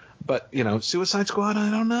 But, Suicide Squad,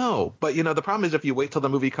 I don't know. But, the problem is if you wait till the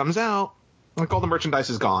movie comes out, all the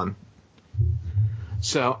merchandise is gone.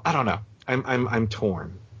 So, I don't know. I'm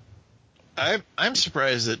torn. I'm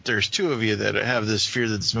surprised that there's two of you that have this fear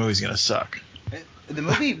that this movie's going to suck. The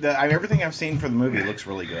movie, everything I've seen for the movie looks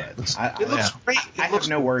really good. It looks great. I have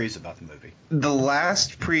no worries about the movie. The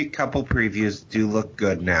last couple previews do look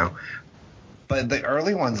good now, but the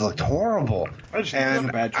early ones looked horrible. I just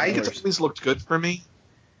think the movies looked good for me.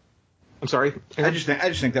 I'm sorry. I just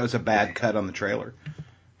think that was a bad cut on the trailer.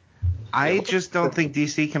 I just don't think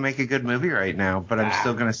DC can make a good movie right now, but I'm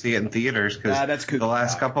still going to see it in theaters because the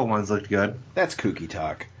last couple ones looked good. That's kooky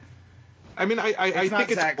talk. I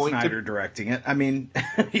think it's Zack Snyder directing it.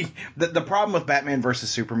 The problem with Batman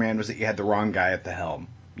versus Superman was that you had the wrong guy at the helm.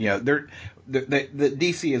 The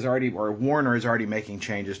DC is already, or Warner is already making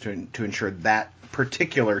changes to ensure that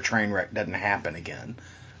particular train wreck doesn't happen again.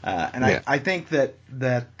 I think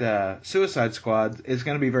that Suicide Squad is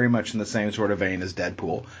going to be very much in the same sort of vein as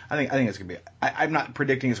Deadpool. I think it's going to be. I'm not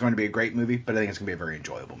predicting it's going to be a great movie, but I think it's going to be a very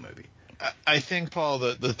enjoyable movie. I think, Paul,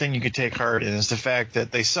 the thing you could take heart in is the fact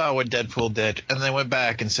that they saw what Deadpool did, and they went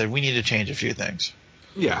back and said, we need to change a few things.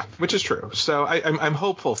 Yeah, which is true. So I'm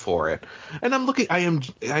hopeful for it, and I am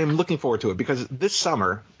looking forward to it because this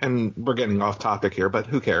summer, and we're getting off topic here, but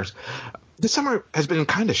who cares? This summer has been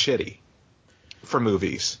kind of shitty for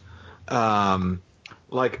movies. I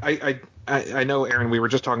know, Aaron, we were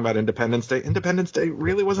just talking about Independence Day. Independence Day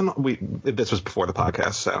really wasn't. This was before the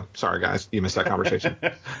podcast, so sorry guys, you missed that conversation.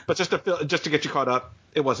 But just to get you caught up,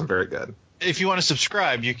 it wasn't very good. If you want to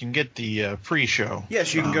subscribe, you can get the pre-show.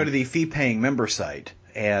 Yes, you can go to the fee-paying member site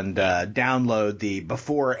and download the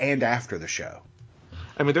before and after the show.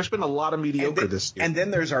 There's been a lot of mediocre this year. And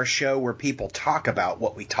then there's our show where people talk about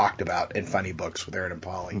what we talked about in Funny Books with Aaron and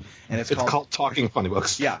Polly. And it's called Talking Funny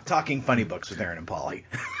Books. Yeah, Talking Funny Books with Aaron and Polly.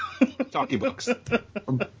 Talkie Books.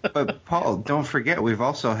 But, Paul, don't forget, we've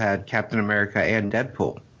also had Captain America and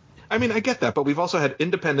Deadpool. I get that, but we've also had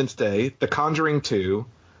Independence Day, The Conjuring 2,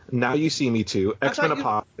 Now You See Me 2, X-Men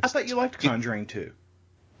Apocalypse. I thought you liked Conjuring 2.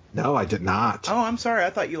 No, I did not. Oh, I'm sorry.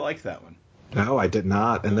 I thought you liked that one. No, I did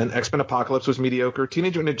not. And then X-Men Apocalypse was mediocre.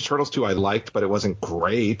 Teenage Mutant Ninja Turtles 2 I liked, but it wasn't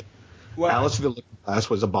great. Well, Alice Through the Looking Glass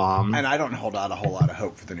was a bomb. and I don't hold out a whole lot of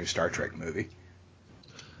hope for the new Star Trek movie.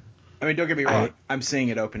 I mean, don't get me wrong. I'm seeing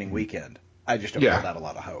it opening weekend. I just don't hold out a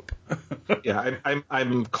lot of hope. Yeah,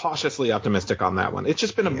 I'm cautiously optimistic on that one. It's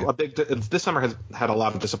just been a big. This summer has had a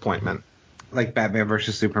lot of disappointment. Like Batman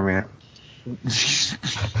versus Superman.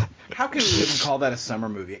 How can we even call that a summer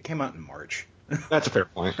movie? It came out in March. That's a fair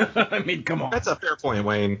point. I mean, come on. That's a fair point,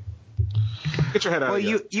 Wayne. Get your head out of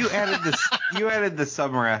here. Well, you added the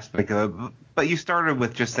summer aspect of it, but you started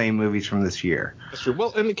with just saying movies from this year. That's true.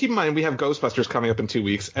 Well, and keep in mind we have Ghostbusters coming up in 2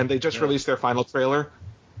 weeks, and they just released their final trailer,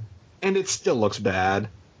 and it still looks bad.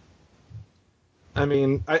 I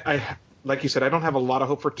mean, I like you said, I don't have a lot of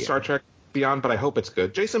hope for Star Trek Beyond, but I hope it's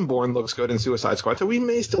good. Jason Bourne looks good in Suicide Squad, so we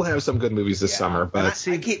may still have some good movies this summer. But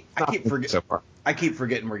I keep so far. I keep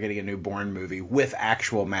forgetting we're getting a new Bourne movie with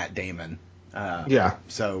actual Matt Damon.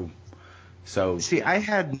 So See, I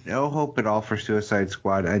had no hope at all for Suicide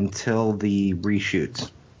Squad until the reshoots.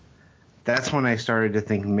 That's when I started to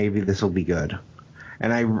think maybe this will be good,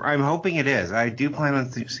 and I'm hoping it is. I do plan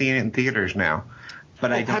on seeing it in theaters now,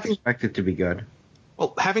 but I don't expect it to be good.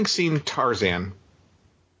 Well, having seen Tarzan,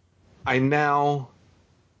 I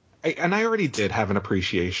already did have an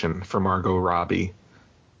appreciation for Margot Robbie.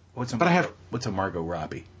 What's a Margot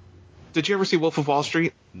Robbie? Did you ever see Wolf of Wall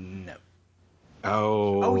Street? No.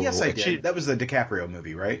 Oh, yes, I did. That was the DiCaprio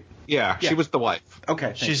movie, right? Yeah, she was the wife.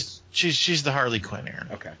 Okay, she's the Harley Quinn here.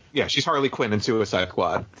 Okay. Yeah, she's Harley Quinn in Suicide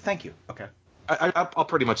Squad. Thank you. Okay. I'll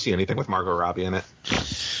pretty much see anything with Margot Robbie in it.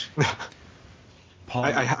 Paul,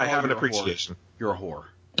 I have an appreciation. You're a whore.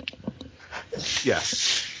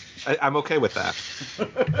 Yes. I'm okay with that.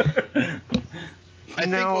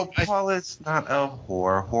 Paul is not a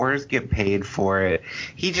whore. Whores get paid for it.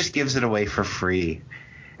 He just gives it away for free.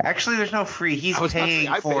 Actually, there's no free. He's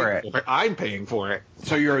paying for it. I'm paying for it.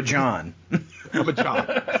 So you're a John. I'm a John.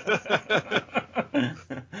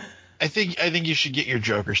 I think you should get your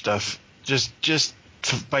Joker stuff. Just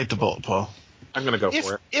bite the bullet, Paul. I'm gonna go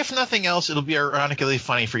for it. If nothing else, it'll be ironically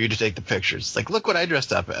funny for you to take the pictures. Like, look what I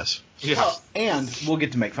dressed up as. Yeah. Well, and we'll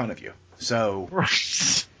get to make fun of you. So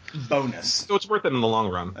bonus. So it's worth it in the long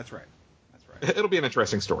run. That's right. It'll be an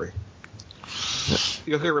interesting story.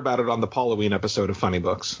 You'll hear about it on the Halloween episode of Funny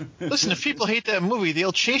Books. Listen, if people hate that movie,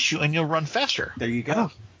 they'll chase you and you'll run faster. There you go.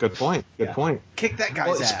 Oh, good point. Good point. Kick that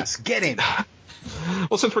guy's ass. Get him.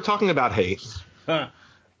 Well, since we're talking about hate,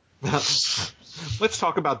 let's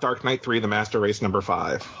talk about Dark Knight 3: The Master Race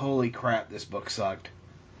 #5. Holy crap, this book sucked.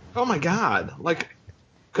 Oh my god. Like,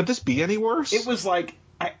 could this be any worse? It was like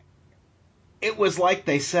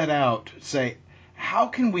they set out to say, how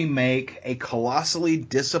can we make a colossally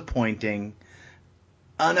disappointing,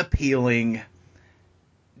 unappealing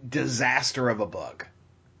disaster of a book?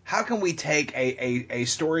 How can we take a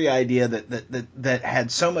story idea that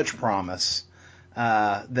had so much promise,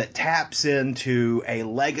 that taps into a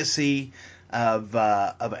legacy of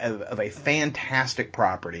a fantastic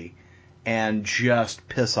property, and just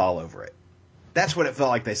piss all over it? That's what it felt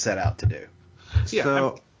like they set out to do. Yeah,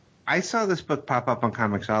 so I saw this book pop up on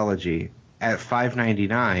Comixology at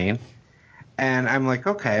 $5.99, and I'm like,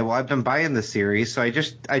 okay, well, I've been buying the series, so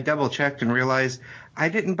I double checked and realized I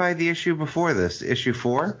didn't buy the issue before this, issue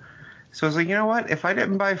 4. So I was like, you know what? If I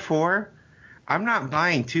didn't buy 4, I'm not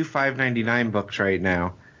buying 2 $5.99 books right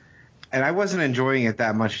now. And I wasn't enjoying it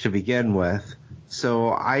that much to begin with,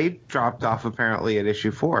 so I dropped off apparently at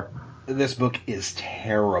issue 4. This book is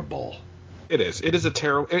terrible. It is. It is a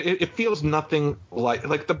terrible. It feels nothing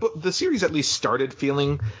like the book. The series at least started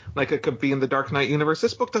feeling like it could be in the Dark Knight universe.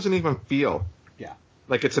 This book doesn't even feel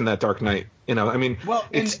like it's in that Dark Knight. I mean,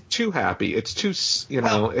 it's too happy. It's too.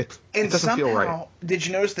 It doesn't feel right. Did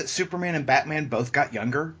you notice that Superman and Batman both got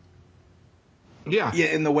younger? Yeah. Yeah,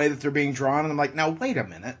 in the way that they're being drawn, and I'm like, now wait a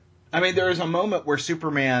minute. I mean, there is a moment where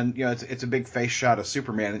Superman, it's a big face shot of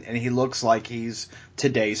Superman, and he looks like he's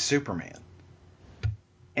today's Superman.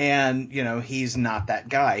 And he's not that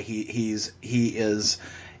guy. He is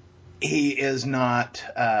not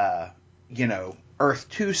Earth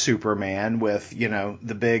 2 Superman with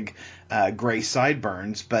the big gray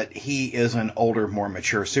sideburns, but he is an older, more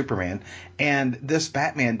mature Superman. And this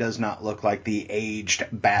Batman does not look like the aged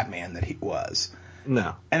Batman that he was.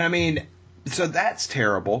 No. And I mean, so that's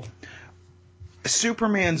terrible.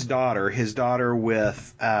 Superman's daughter, his daughter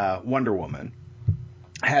with Wonder Woman,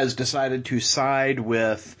 has decided to side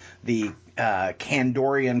with the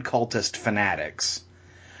Kandorian cultist fanatics.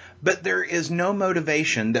 But there is no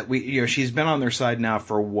motivation that she's been on their side now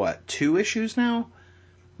for 2 issues now?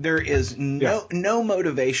 There is no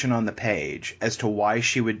motivation on the page as to why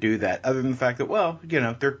she would do that, other than the fact that, well,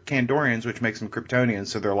 they're Kandorians, which makes them Kryptonians,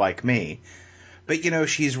 so they're like me. But,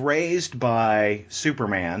 she's raised by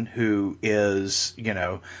Superman, who is,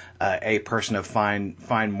 a person of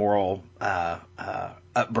fine moral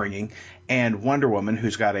upbringing, and Wonder Woman,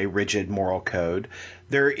 who's got a rigid moral code.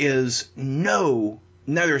 There's nothing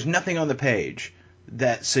on the page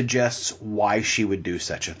that suggests why she would do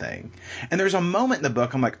such a thing. And there's a moment in the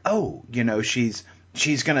book I'm like, oh, she's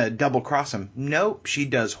going to double cross him. Nope, she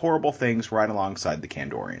does horrible things right alongside the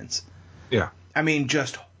Kandorians. Yeah. I mean,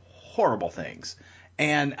 just horrible things.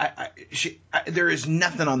 And there is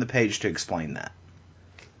nothing on the page to explain that.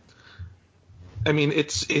 I mean,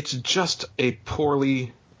 it's just a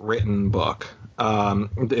poorly written book.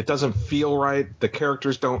 It doesn't feel right. The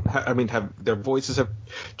characters don't have their voices have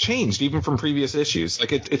changed even from previous issues.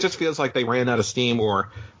 Like it just feels like they ran out of steam or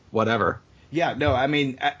whatever. Yeah, no, I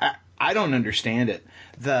mean, I don't understand it.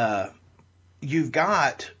 You've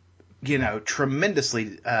got,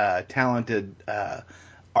 tremendously talented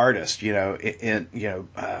artist,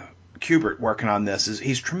 Kubert working on this.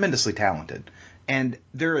 He's tremendously talented, and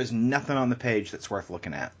there is nothing on the page that's worth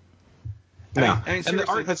looking at. I mean, and the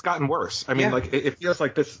art has gotten worse. I mean, it feels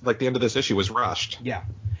like the end of this issue was rushed. Yeah.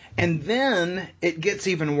 And then it gets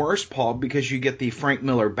even worse, Paul, because you get the Frank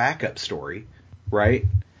Miller backup story, right?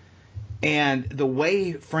 And the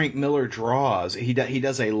way Frank Miller draws, he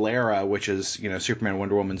does a Lara, which is, Superman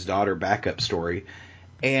Wonder Woman's daughter backup story,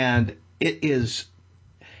 and it is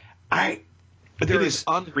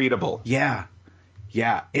unreadable. Yeah.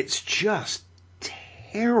 Yeah, it's just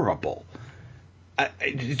terrible.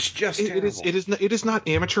 It's just terrible. It is not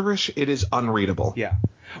amateurish. It is unreadable. Yeah.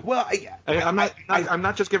 Well, I'm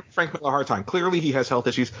not just giving Frank Miller a hard time. Clearly, he has health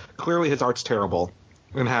issues. Clearly, his art's terrible,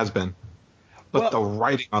 and has been. But the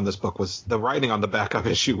writing on this book the writing on the backup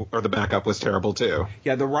issue or the backup was terrible too.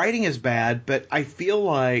 Yeah, the writing is bad, but I feel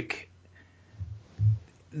like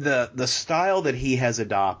the style that he has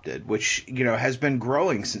adopted, which has been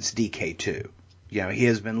growing since DK2. He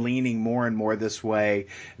has been leaning more and more this way.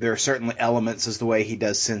 There are certainly elements as the way he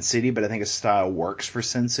does Sin City, but I think his style works for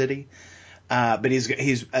Sin City. But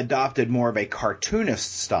he's adopted more of a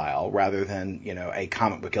cartoonist style rather than a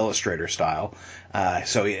comic book illustrator style.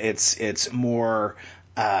 So it's more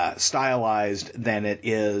stylized than it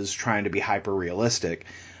is trying to be hyper realistic.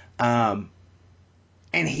 And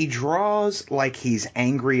he draws like he's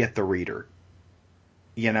angry at the reader.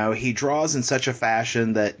 He draws in such a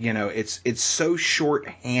fashion that, it's so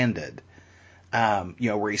short-handed,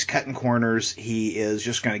 where he's cutting corners. He is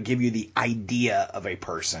just going to give you the idea of a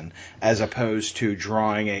person as opposed to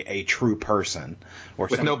drawing a true person.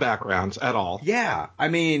 With no backgrounds at all. Yeah. I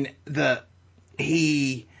mean,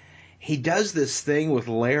 he does this thing with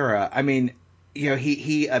Lara. I mean,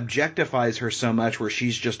 he objectifies her so much where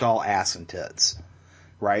she's just all ass and tits,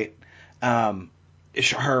 right?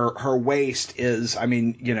 Her waist is, I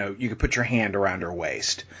mean, you could put your hand around her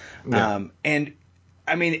waist. Yeah. And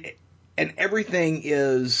I mean, and everything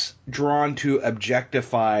is drawn to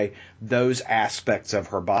objectify those aspects of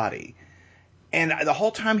her body. And the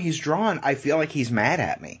whole time he's drawn, I feel like he's mad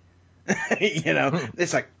at me.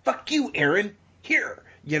 It's like, fuck you, Aaron, here.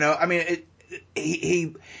 I mean,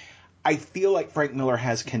 I feel like Frank Miller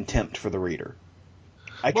has contempt for the reader.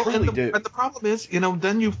 I truly do. And the problem is,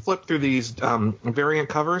 then you flip through these variant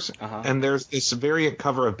covers, and there's this variant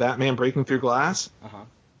cover of Batman breaking through glass.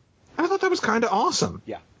 I thought that was kind of awesome.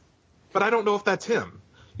 Yeah. But I don't know if that's him.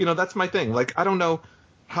 That's my thing. Like, I don't know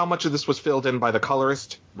how much of this was filled in by the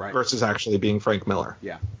colorist versus actually being Frank Miller.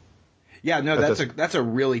 Yeah. Yeah, no, that's a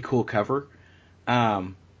really cool cover.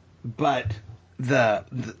 But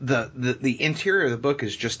the interior of the book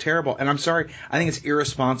is just terrible, and I'm sorry, I think it's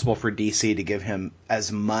irresponsible for DC to give him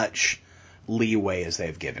as much leeway as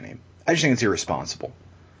they've given him. I just think it's irresponsible,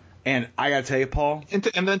 and I gotta tell you, Paul, and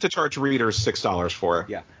then to charge readers $6 for it.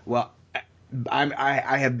 Yeah, well,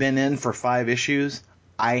 I have been in for 5 issues.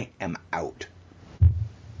 I am out.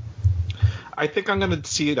 I think I'm going to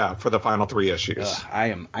see it out for the final 3 issues. I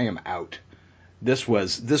am out. This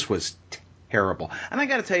was terrible. And I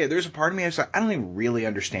got to tell you, there's a part of me I don't even really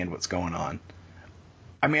understand what's going on.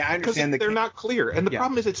 I mean, I understand they're not clear, and the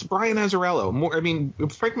problem is it's Brian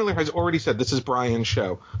Azzarello. Frank Miller has already said this is Brian's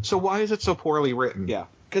show, so why is it so poorly written? Yeah,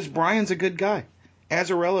 because Brian's a good guy.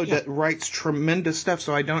 Azzarello writes tremendous stuff,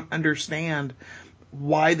 so I don't understand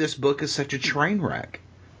why this book is such a train wreck.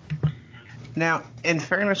 Now, in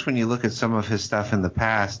fairness, when you look at some of his stuff in the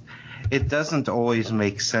past, it doesn't always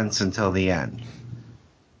make sense until the end.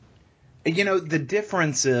 The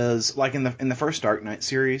difference is, like in the first Dark Knight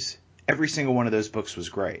series, Every single one of those books was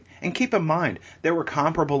great. And keep in mind, they were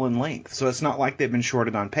comparable in length, so it's not like they've been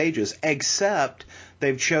shorted on pages, except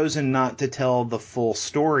they've chosen not to tell the full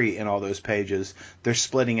story in all those pages. They're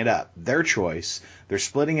splitting it up. Their choice. They're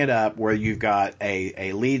splitting it up where you've got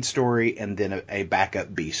a lead story and then a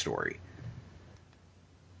backup B story.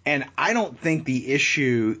 And I don't think the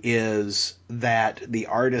issue is that the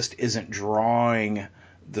artist isn't drawing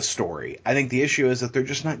the story. I think the issue is that they're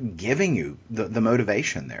just not giving you the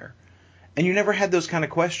motivation there. And you never had those kind of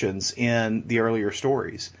questions in the earlier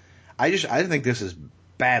stories. I think this is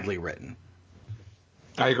badly written.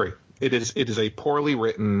 I agree. It is a poorly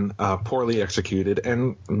written, poorly executed,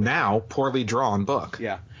 and now poorly drawn book.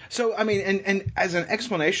 Yeah. So, I mean, and as an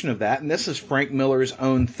explanation of that, and this is Frank Miller's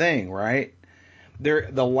own thing, right?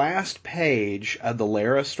 The last page of the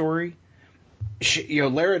Lara story,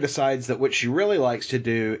 Lara decides that what she really likes to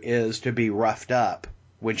do is to be roughed up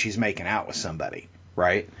when she's making out with somebody,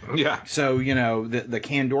 right? Yeah. So, the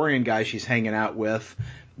Kandorian guy she's hanging out with,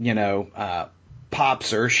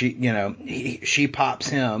 pops her. She pops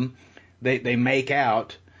him. They make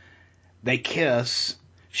out. They kiss.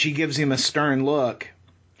 She gives him a stern look.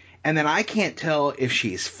 And then I can't tell if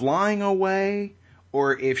she's flying away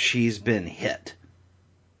or if she's been hit.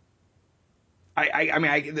 I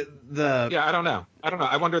don't know.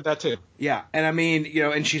 I wondered that too. Yeah, and I mean,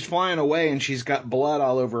 and she's flying away and she's got blood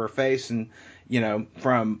all over her face and,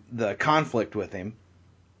 from the conflict with him.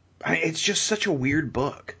 It's just such a weird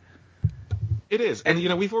book. It is. And,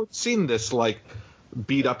 we've already seen this,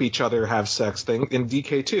 beat up each other, have sex thing in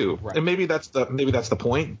DK2. Right. And maybe that's the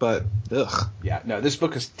point, but ugh. Yeah, no, this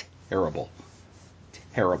book is terrible.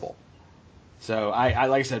 Terrible. So I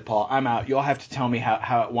like I said, Paul, I'm out. You'll have to tell me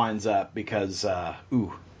how it winds up because,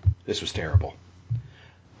 this was terrible.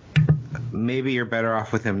 Maybe you're better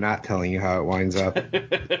off with him not telling you how it winds up.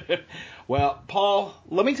 Well, Paul,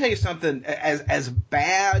 let me tell you something. As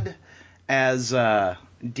bad as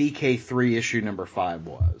DK3 issue number 5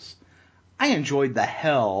 was, I enjoyed the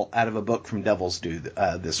hell out of a book from Devil's Due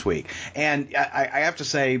this week. And I have to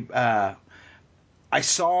say, I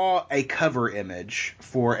saw a cover image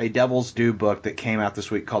for a Devil's Due book that came out this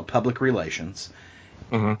week called Public Relations.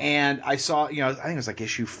 Mm-hmm. And I saw, I think it was like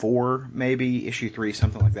issue 4, maybe issue 3,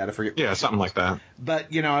 something like that. I forget. Yeah, something like that. But,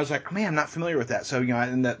 I was like, man, I'm not familiar with that. So,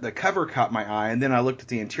 and the cover caught my eye. And then I looked at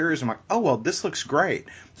the interiors. And I'm like, oh, well, this looks great.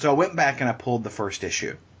 So I went back and I pulled the first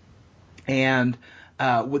issue. And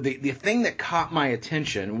with the thing that caught my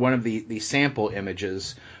attention, one of the sample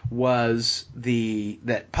images, was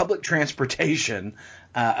that public transportation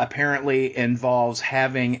apparently involves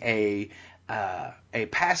having a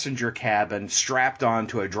passenger cabin strapped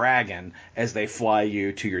onto a dragon as they fly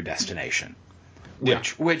you to your destination. Yeah.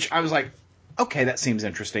 Which I was like, okay, that seems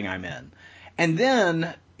interesting. I'm in. And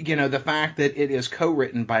then, the fact that it is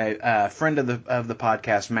co-written by a friend of the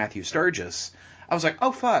podcast, Matthew Sturgis, I was like,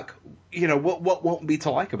 oh fuck, what won't be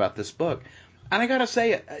to like about this book? And I gotta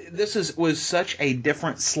say, this was such a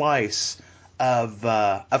different slice of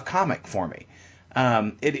comic for me.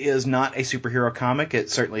 It is not a superhero comic. It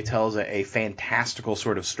certainly tells a fantastical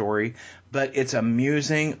sort of story, but it's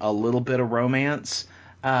amusing, a little bit of romance.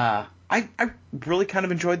 I really kind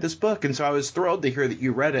of enjoyed this book, and so I was thrilled to hear that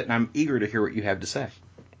you read it, and I'm eager to hear what you have to say.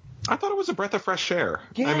 I thought it was a breath of fresh air.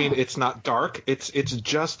 Yeah. I mean, it's not dark. It's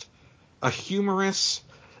just a humorous.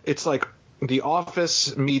 It's like The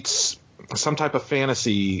Office meets some type of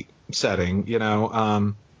fantasy setting.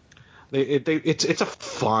 It's a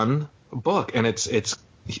fun book, and it's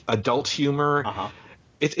adult humor. Uh-huh.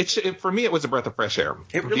 For me, it was a breath of fresh air.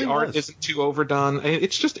 It really the art was. isn't too overdone.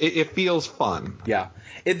 It's just it feels fun. Yeah,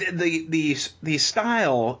 the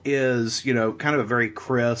style is kind of a very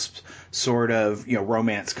crisp sort of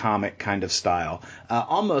romance comic kind of style,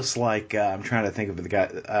 almost like I'm trying to think of the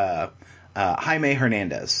guy Jaime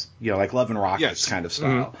Hernandez, like Love and Rockets kind of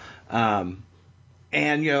style. Mm-hmm.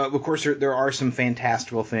 And, of course, there are some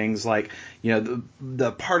fantastical things like,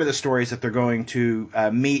 the part of the story is that they're going to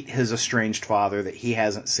meet his estranged father that he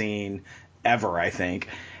hasn't seen ever, I think.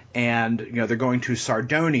 And, they're going to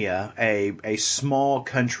Sardonia, a small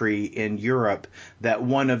country in Europe that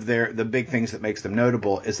one of the big things that makes them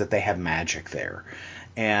notable is that they have magic there.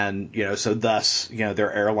 And, so thus,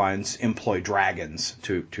 their airlines employ dragons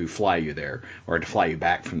to fly you there or to fly you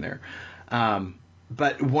back from there.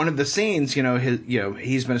 But one of the scenes, he's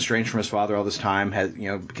been estranged from his father all this time,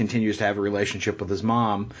 continues to have a relationship with his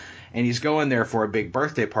mom, and he's going there for a big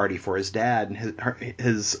birthday party for his dad, and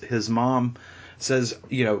his mom says,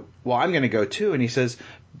 well, I'm going to go too, and he says,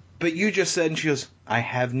 but you just said, and she goes, I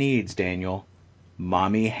have needs, Daniel.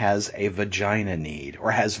 Mommy has a vagina need, or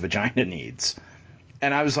has vagina needs.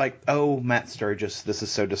 And I was like, oh, Matt Sturgis, this is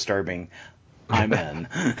so disturbing. I'm in.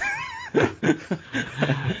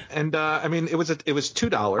 And I mean, it was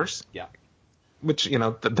 $2. Yeah. Which, you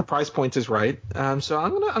know, the price point is right. So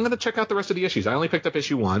I'm gonna check out the rest of the issues. I only picked up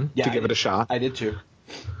issue 1 to give it a shot. I did too.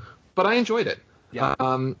 But I enjoyed it. Yeah.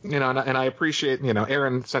 You know, and I appreciate, you know,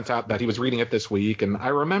 Aaron sent out that he was reading it this week, and I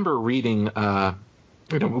remember reading,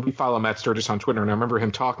 you know, we follow Matt Sturgis on Twitter, and I remember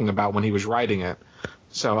him talking about when he was writing it.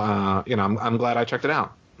 So, you know, I'm glad I checked it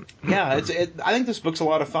out. Yeah, I think this book's a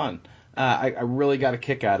lot of fun. I really got a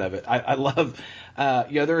kick out of it. I love,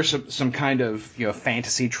 you know, there are some kind of, you know,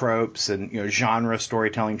 fantasy tropes and, you know, genre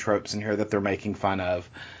storytelling tropes in here that they're making fun of.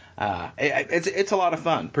 It's a lot of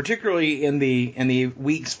fun, particularly in the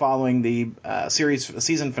weeks following the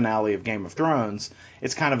season finale of Game of Thrones.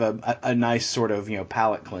 It's kind of a nice sort of, you know,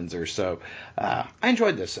 palate cleanser. So I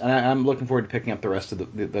enjoyed this, and I'm looking forward to picking up the rest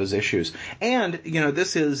of those issues. And you know,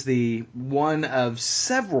 this is the one of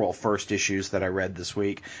several first issues that I read this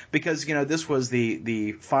week, because you know this was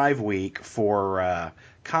the 5 week for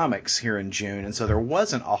comics here in June, and so there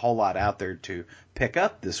wasn't a whole lot out there to pick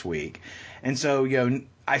up this week. And so, you know,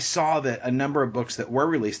 I saw that a number of books that were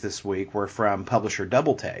released this week were from publisher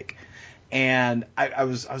Double Take. And I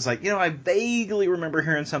was like, you know, I vaguely remember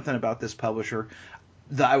hearing something about this publisher.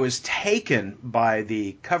 I was taken by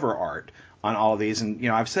the cover art on all of these. And, you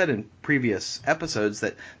know, I've said in previous episodes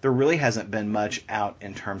that there really hasn't been much out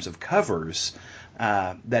in terms of covers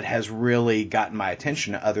that has really gotten my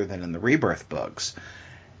attention other than in the Rebirth books.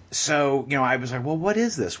 So, you know, I was like, well, what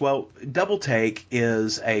is this? Well, Double Take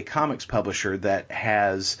is a comics publisher that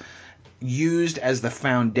has used as the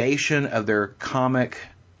foundation of their comic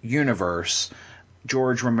universe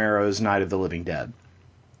George Romero's Night of the Living Dead.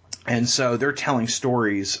 And so they're telling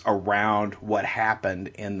stories around what happened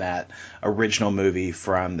in that original movie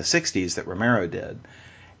from the 60s that Romero did.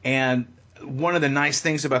 And one of the nice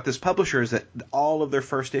things about this publisher is that all of their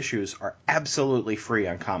first issues are absolutely free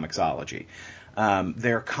on Comixology.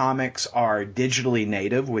 Their comics are digitally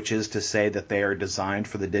native, which is to say that they are designed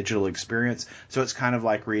for the digital experience. So it's kind of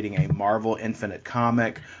like reading a Marvel Infinite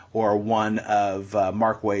comic or one of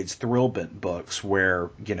Mark Waid's Thrillbent books, where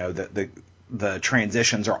you know the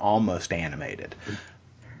transitions are almost animated.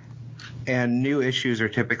 And new issues are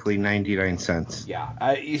typically 99 cents.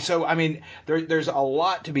 Yeah. So, I mean, there's a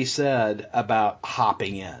lot to be said about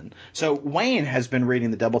hopping in. So, Wayne has been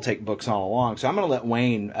reading the Double Take books all along, so I'm going to let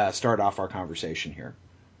Wayne start off our conversation here.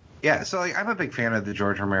 Yeah, so I'm a big fan of the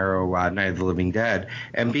George Romero Night of the Living Dead,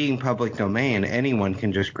 and being public domain, anyone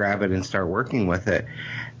can just grab it and start working with it.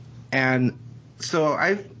 And so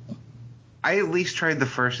I at least tried the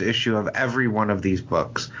first issue of every one of these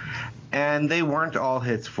books, and they weren't all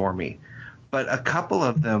hits for me. But a couple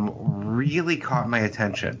of them really caught my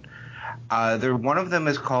attention. One of them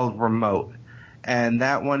is called Remote, and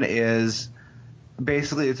that one is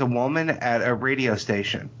basically it's a woman at a radio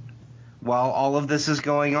station. While all of this is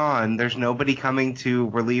going on, there's nobody coming to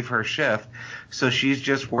relieve her shift, so she's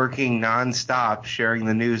just working nonstop, sharing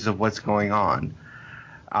the news of what's going on.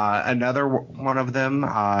 Another one of them,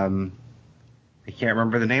 I can't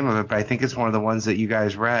remember the name of it, but I think it's one of the ones that you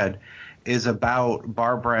guys read, is about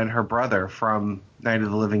Barbara and her brother from Night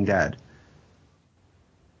of the Living Dead.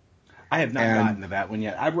 I have not gotten to that one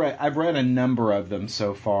yet. I've read a number of them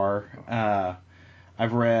so far.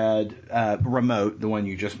 I've read Remote, the one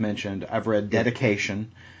you just mentioned. I've read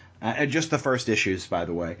Dedication, just the first issues, by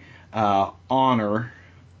the way. Honor,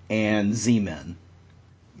 and Z-Men.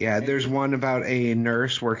 Yeah, there's one about a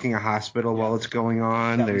nurse working a hospital while it's going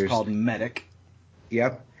on. That one's called Medic.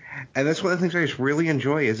 Yep. And that's one of the things I just really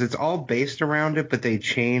enjoy is it's all based around it, but they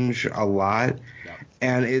change a lot. Yep.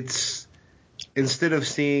 And it's instead of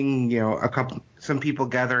seeing, you know, some people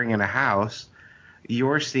gathering in a house,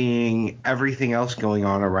 you're seeing everything else going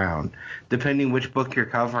on around. Depending which book you're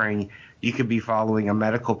covering, you could be following a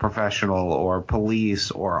medical professional or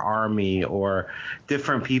police or army or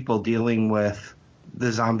different people dealing with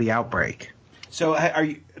the zombie outbreak. So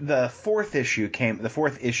the fourth issue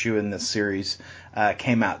in this series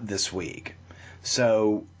came out this week.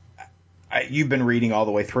 So you've been reading all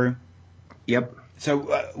the way through? Yep. So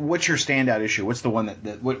what's your standout issue? What's the one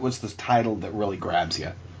what's the title that really grabs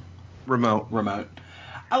you? Remote.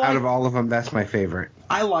 Out of all of them, that's my favorite.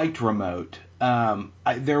 I liked Remote. I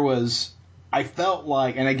felt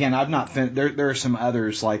like, and again, I've not there are some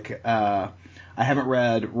others like I haven't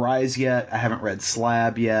read Rise yet. I haven't read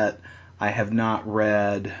Slab yet. I have not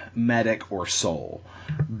read Medic or Soul,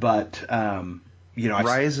 but you know,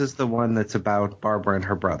 Rise is the one that's about Barbara and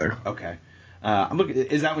her brother. Okay,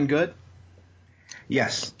 is that one good?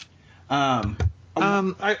 Yes. I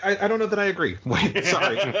don't know that I agree. Wait,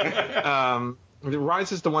 sorry.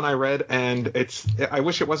 Rise is the one I read, and I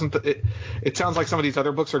wish it wasn't. It sounds like some of these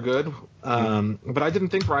other books are good, but I didn't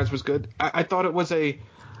think Rise was good. I thought it was a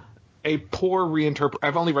poor reinterpret.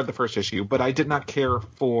 I've only read the first issue, but I did not care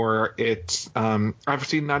for it. I've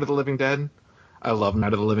seen Night of the Living Dead. I love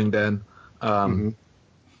Night of the Living Dead. And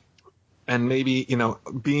maybe,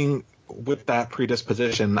 being with that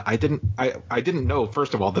predisposition, I didn't know,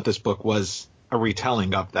 first of all, that this book was a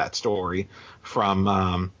retelling of that story from,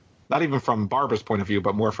 not even from Barbara's point of view,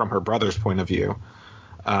 but more from her brother's point of view.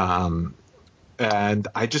 And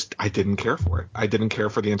I didn't care for it. I didn't care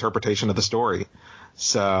for the interpretation of the story.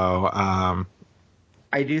 So,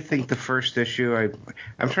 I do think the first issue. I'm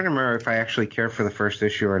trying to remember if I actually cared for the first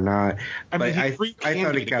issue or not. I mean, I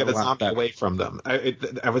thought it got a lot better. Away from them.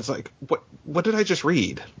 I was like, what did I just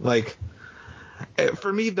read? Like,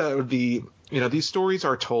 for me, these stories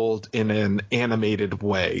are told in an animated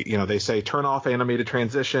way. They say turn off animated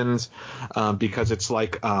transitions because it's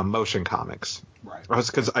like motion comics. Right.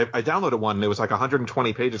 Because I downloaded one and it was like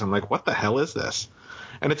 120 pages. I'm like, what the hell is this?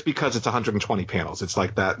 And it's because it's 120 panels. It's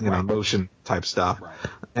like that, motion type stuff. Right.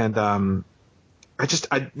 And I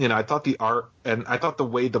thought the art and I thought the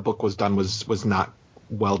way the book was done was not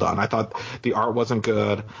well done. I thought the art wasn't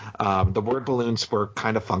good. The word balloons were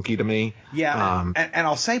kind of funky to me. Yeah, and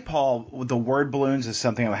I'll say, Paul, the word balloons is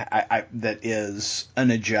something that is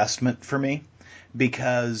an adjustment for me,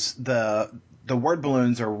 because the word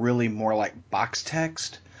balloons are really more like box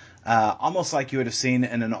text, almost like you would have seen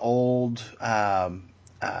in an old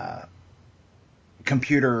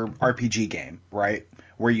computer RPG game, right?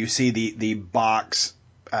 Where you see the box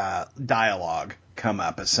dialogue come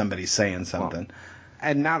up as somebody's saying something. Well,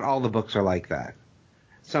 and not all the books are like that.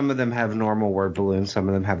 Some of them have normal word balloons. Some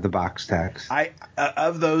of them have the box text.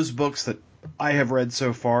 Of those books that I have read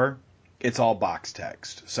so far, it's all box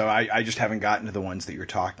text. So I just haven't gotten to the ones that you're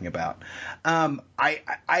talking about. I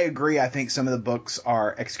agree. I think some of the books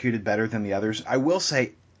are executed better than the others. I will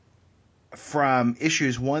say, from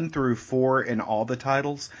issues 1 through 4 in all the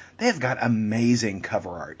titles, they have got amazing cover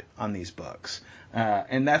art on these books.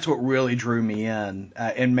 And that's what really drew me in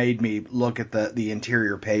and made me look at the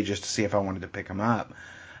interior pages to see if I wanted to pick them up.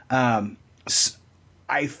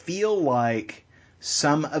 I feel like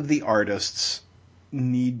some of the artists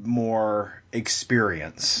need more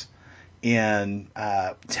experience in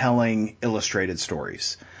telling illustrated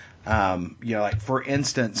stories. Like, for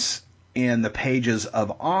instance, in the pages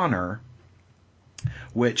of Honor,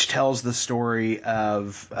 which tells the story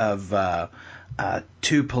of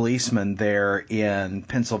two policemen there in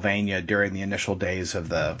Pennsylvania during the initial days of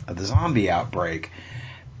the zombie outbreak.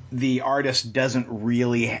 The artist doesn't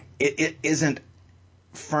really, it isn't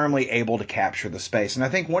firmly able to capture the space. And I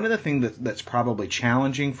think one of the things that's probably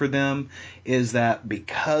challenging for them is that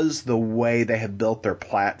because the way they have built their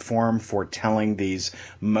platform for telling these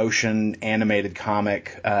motion animated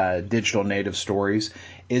comic digital native stories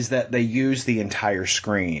is that they use the entire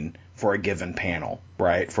screen for a given panel,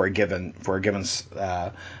 right? For a given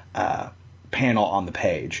panel on the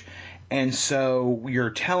page. And so you're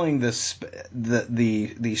telling the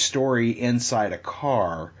story inside a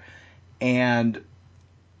car, and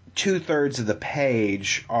 2/3 of the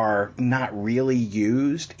page are not really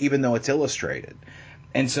used, even though it's illustrated.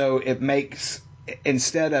 And so it makes,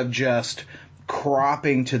 instead of just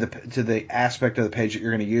cropping to the aspect of the page that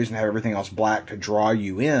you're going to use and have everything else black to draw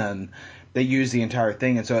you in, they use the entire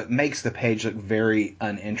thing, and so it makes the page look very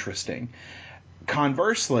uninteresting.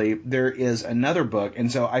 Conversely, there is another book,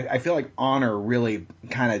 and so I feel like Honor really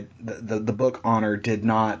kind of, the book Honor did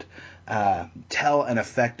not tell an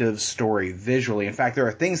effective story visually. In fact, there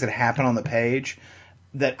are things that happen on the page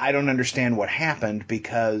that I don't understand what happened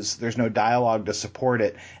because there's no dialogue to support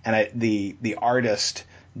it, and the artist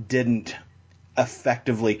didn't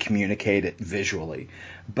effectively communicate it visually.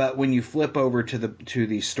 But when you flip over to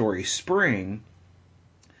the story Spring,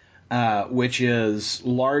 which is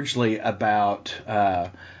largely about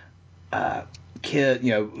the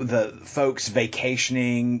folks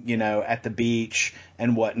vacationing, at the beach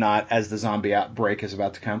and whatnot as the zombie outbreak is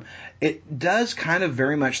about to come, it does kind of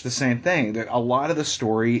very much the same thing. A lot of the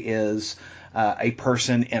story is a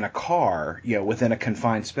person in a car, within a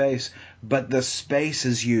confined space, but the space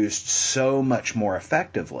is used so much more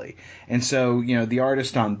effectively. And so, the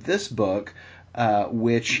artist on this book,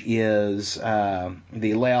 which is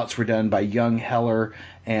the layouts were done by Young Heller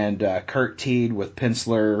and Kurt Teed with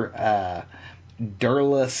penciler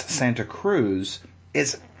Durlas Santa Cruz,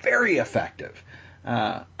 is very effective.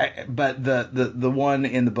 But the one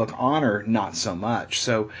in the book Honor, not so much.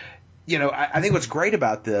 So, I think what's great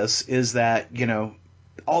about this is that,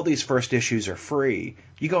 all these first issues are free.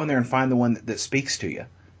 You go in there and find the one that speaks to you.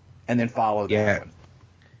 and then follow that one.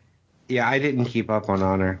 Yeah, I didn't keep up on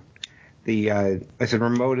Honor. I said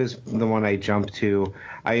Remote is the one I jumped to.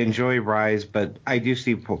 I enjoy Rise, but I do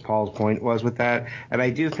see what Paul's point was with that, and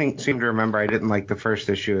I do seem to remember I didn't like the first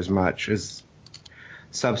issue as much as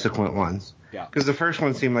subsequent ones. Yeah. Because the first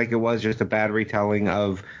one seemed like it was just a bad retelling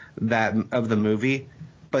of the movie,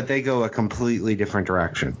 but they go a completely different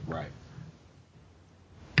direction. Right.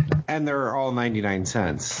 And they're all 99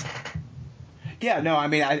 cents. Yeah, no, I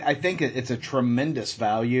mean, I think it's a tremendous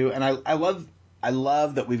value, and I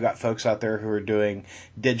love that we've got folks out there who are doing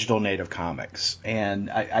digital native comics, and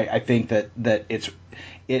I think that it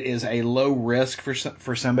is a low risk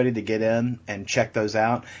for somebody to get in and check those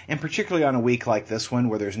out, and particularly on a week like this one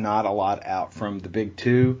where there's not a lot out from the big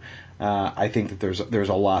two. I think that there's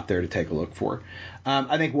a lot there to take a look for.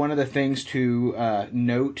 I think one of the things to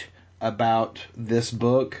note about this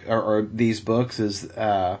book or these books is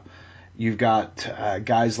you've got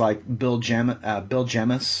guys like Bill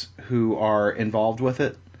Jemas who are involved with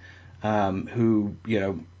it. Who,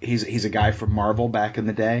 he's a guy from Marvel back in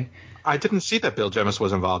the day. I didn't see that Bill Jemas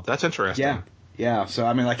was involved. That's interesting. Yeah. So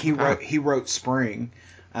I mean, like he wrote Spring,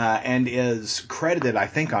 and is credited, I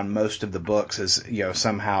think, on most of the books as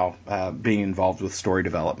somehow being involved with story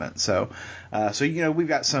development. So we've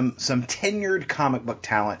got some tenured comic book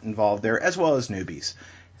talent involved there as well as newbies.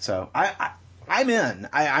 So I'm in.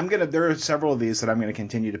 There are several of these that I'm going to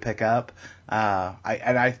continue to pick up.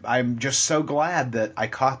 I'm just so glad that I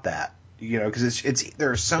caught that. Because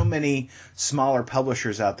there are so many smaller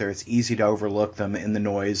publishers out there. It's easy to overlook them in the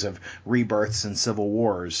noise of rebirths and civil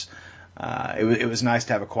wars. It was nice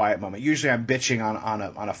to have a quiet moment. Usually, I'm bitching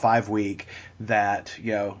on a 5-week that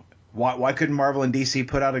why couldn't Marvel and DC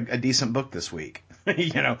put out a decent book this week?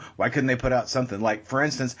 Why couldn't they put out something like, for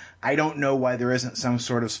instance, I don't know why there isn't some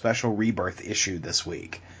sort of special rebirth issue this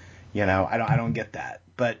week. I don't get that.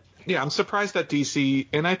 But yeah, I'm surprised that DC,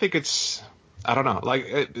 and I think it's. I don't know. Like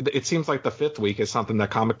it seems like the 5th week is something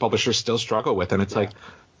that comic publishers still struggle with, and it's like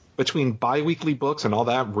between bi-weekly books and all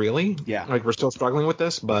that, really? Yeah. Like we're still struggling with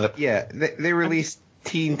this, but yeah, they released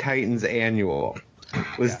Teen Titans Annual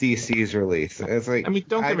was DC's release. It's like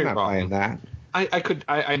don't get me I'm not wrong. buying that.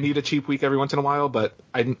 I need a cheap week every once in a while, but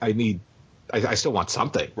I still want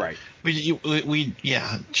something. Right.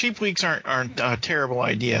 Cheap weeks aren't a terrible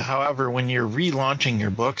idea. However, when you're relaunching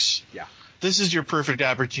your books, this is your perfect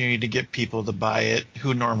opportunity to get people to buy it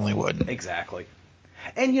who normally wouldn't. Exactly.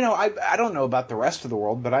 And I don't know about the rest of the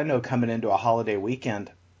world, but I know coming into a holiday weekend,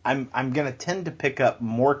 I'm going to tend to pick up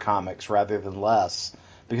more comics rather than less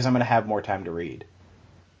because I'm going to have more time to read.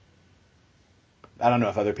 I don't know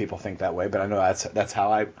if other people think that way, but I know that's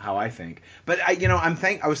how I think. But I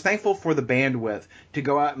was thankful for the bandwidth to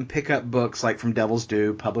go out and pick up books like from Devil's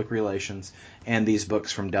Due, Public Relations, and these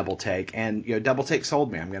books from Double Take. And Double Take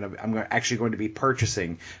sold me. I'm actually going to be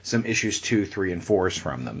purchasing some issues 2, 3, and 4s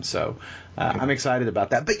from them. So I'm excited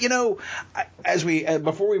about that. But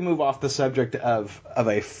before we move off the subject of a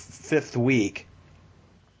 5th week.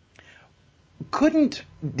 Wouldn't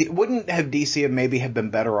have DC maybe have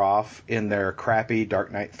been better off in their crappy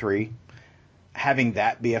Dark Knight 3 having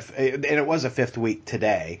that be and it was a 5th week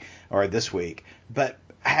today or this week, but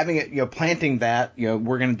having it planting that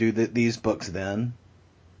we're going to do these books then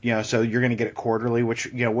so you're going to get it quarterly, which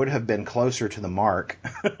would have been closer to the mark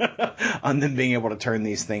on them being able to turn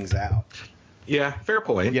these things out. Yeah, fair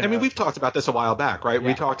point. I mean, we've talked about this a while back, right? Yeah.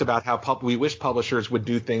 We talked about how we wish publishers would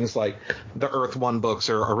do things like the Earth One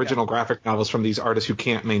books or original graphic novels from these artists who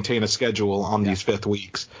can't maintain a schedule on these 5th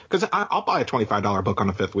weeks. Because I'll buy a $25 book on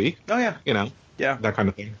the 5th week. Oh yeah, that kind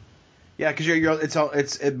of thing. Yeah, because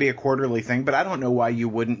it'd be a quarterly thing, but I don't know why you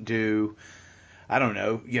wouldn't do. I don't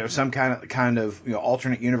know, some kind of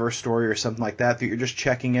alternate universe story or something like that you're just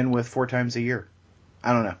checking in with 4 times a year.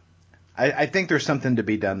 I don't know. I think there's something to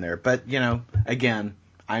be done there. But, again,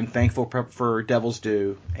 I'm thankful for Devil's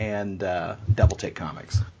Due and Double Take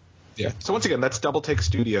Comics. Yeah. So once again, that's Double Take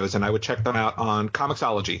Studios, and I would check them out on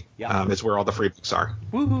Comixology. Yeah. Is where all the free books are.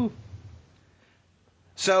 Woohoo!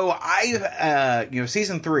 So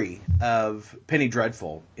season 3 of Penny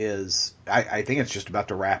Dreadful is, I think it's just about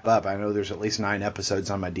to wrap up. I know there's at least 9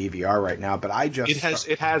 episodes on my DVR right now, but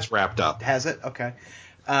it has wrapped up. Has it? Okay.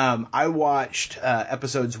 I watched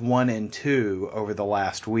episodes 1 and 2 over the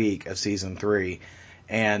last week of season 3,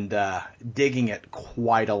 and digging it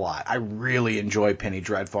quite a lot. I really enjoy Penny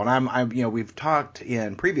Dreadful, and we've talked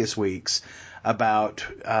in previous weeks about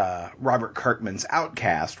Robert Kirkman's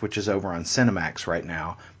Outcast, which is over on Cinemax right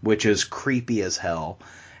now, which is creepy as hell.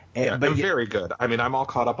 But very good. I mean, I'm all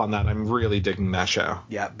caught up on that. I'm really digging that show.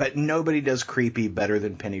 Yeah, but nobody does creepy better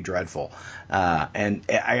than Penny Dreadful, and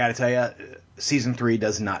I got to tell you. season 3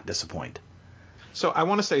 does not disappoint. So I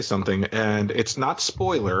want to say something, and it's not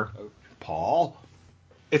spoiler. Paul?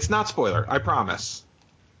 It's not spoiler, I promise.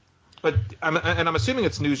 But I'm assuming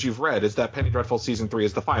it's news you've read, is that Penny Dreadful season 3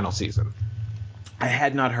 is the final season. I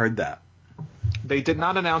had not heard that. They did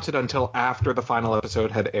not announce it until after the final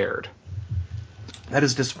episode had aired. That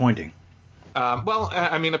is disappointing. Well,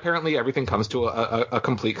 I mean, apparently everything comes to a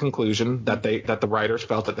complete conclusion, that the writers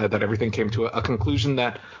felt that everything came to a conclusion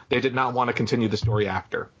that they did not want to continue the story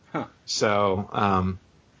after. Huh. So,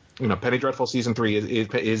 Penny Dreadful season 3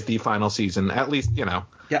 is the final season, at least,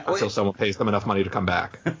 until someone pays them enough money to come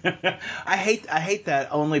back. I hate that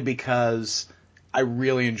only because I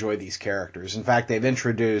really enjoy these characters. In fact, they've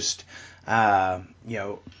introduced at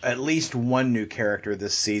least one new character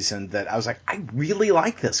this season that I was like, I really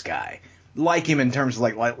like this guy. Like him in terms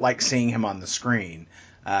of like seeing him on the screen,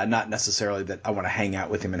 not necessarily that I want to hang out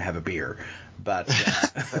with him and have a beer, but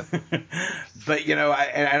but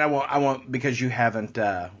I won't because you haven't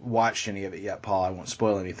watched any of it yet, Paul. I won't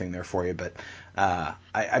spoil anything there for you, but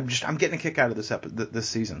I'm getting a kick out of this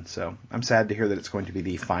season, so I'm sad to hear that it's going to be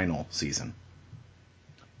the final season.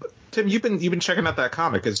 Tim, you've been checking out that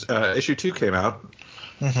comic as issue 2 came out.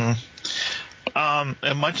 Mm-hmm.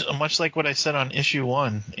 And much like what I said on issue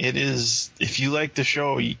 1, it is, if you like the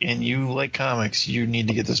show and you like comics, you need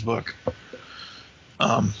to get this book.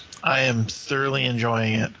 I am thoroughly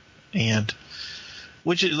enjoying it, and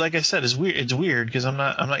which, like I said, is weird. It's weird because I'm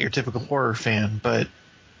not your typical horror fan, but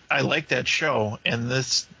I like that show, and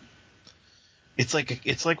this, it's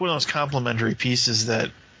like one of those complimentary pieces that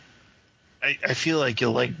I feel like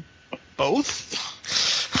you'll like both.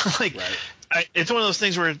 It's one of those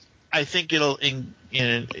things where I think it'll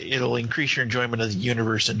increase your enjoyment of the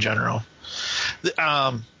universe in general.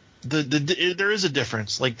 There is a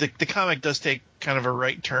difference. Like the comic does take kind of a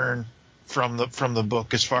right turn from the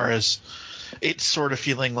book as far as it's sort of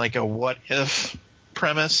feeling like a what if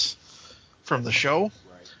premise from the show.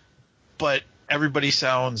 Right. But everybody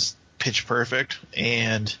sounds pitch perfect,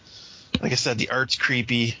 and like I said, the art's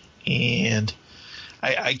creepy, and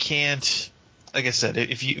I can't. Like I said,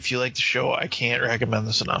 if you like the show, I can't recommend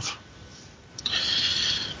this enough.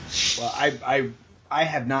 Well, I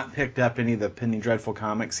have not picked up any of the Penny Dreadful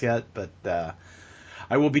comics yet, but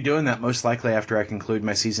I will be doing that most likely after I conclude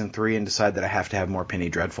my season 3 and decide that I have to have more Penny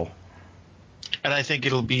Dreadful. And I think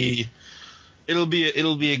it'll be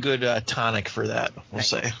a good tonic for that. We'll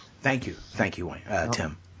say. Thank you, Wayne,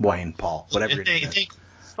 Tim, Wayne, Paul, whatever your name is.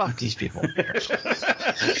 Fuck these people.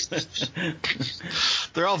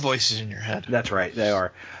 They're all voices in your head. That's right, they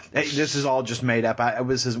are. Hey, this is all just made up.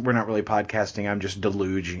 We're not really podcasting. I'm just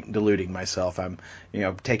deluding myself. I'm,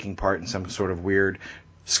 taking part in some sort of weird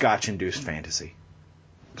Scotch-induced fantasy.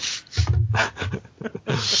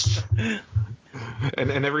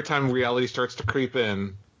 and every time reality starts to creep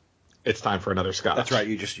in, it's time for another Scotch. That's right.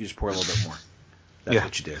 You just pour a little bit more. That's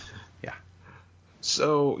what you do. Yeah.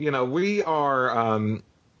 So we are.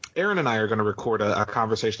 Aaron and I are going to record a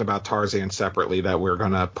conversation about Tarzan separately that we're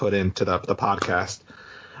going to put into the podcast.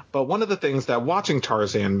 But one of the things that watching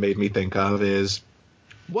Tarzan made me think of is,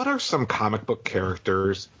 what are some comic book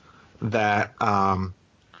characters that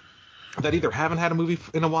that either haven't had a movie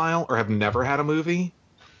in a while or have never had a movie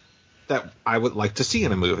that I would like to see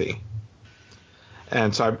in a movie?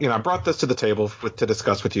 And so I brought this to the table to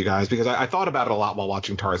discuss with you guys because I thought about it a lot while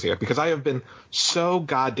watching Tarzan, because I have been so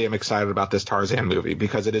goddamn excited about this Tarzan movie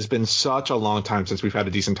because it has been such a long time since we've had a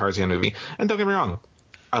decent Tarzan movie. And don't get me wrong,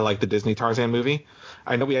 I like the Disney Tarzan movie.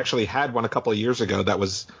 I know we actually had one a couple of years ago that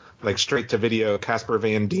was like straight to video Casper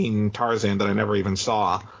Van Dien Tarzan that I never even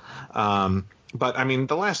saw. But I mean,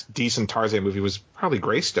 the last decent Tarzan movie was probably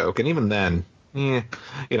Greystoke, and even then,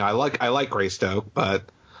 I like Greystoke, but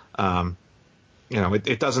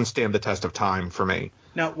it doesn't stand the test of time for me.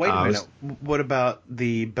 Now, wait a minute. What about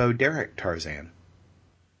the Bo Derek Tarzan?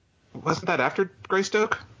 Wasn't that after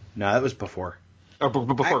Greystoke? No, that was before. Oh,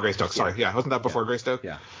 before Greystoke. Sorry, yeah. Wasn't that before Greystoke?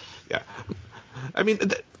 Yeah. Yeah. I mean,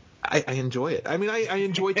 I enjoy it. I mean, I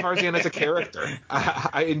enjoy Tarzan as a character.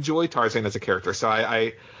 I enjoy Tarzan as a character. So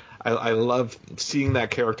I love seeing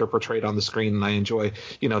that character portrayed on the screen, and I enjoy,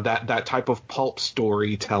 that type of pulp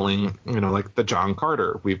storytelling, like the John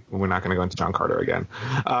Carter. We're not going to go into John Carter again.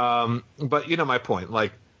 But my point,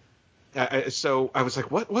 like, so I was like,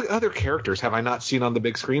 what other characters have I not seen on the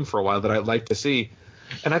big screen for a while that I'd like to see?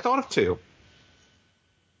 And I thought of two.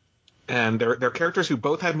 And they're characters who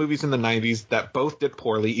both had movies in the 90s that both did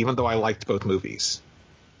poorly, even though I liked both movies.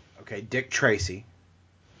 Okay, Dick Tracy.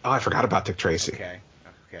 Oh, I forgot about Dick Tracy. Okay.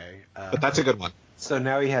 Okay. But that's a good one. So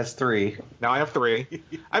now he has 3. Now I have 3.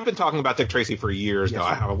 I've been talking about Dick Tracy for years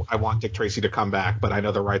now. I want Dick Tracy to come back, but I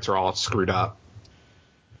know the rights are all screwed up.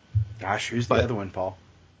 Gosh, who's the other one, Paul?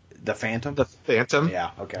 The Phantom? The Phantom?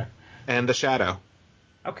 Yeah, okay. And The Shadow.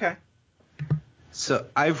 Okay. So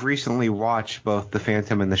I've recently watched both The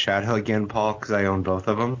Phantom and The Shadow again, Paul, because I own both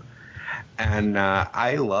of them. And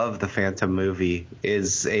I love The Phantom movie.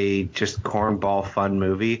 It's a just cornball fun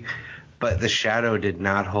movie. But The Shadow did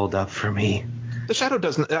not hold up for me. The Shadow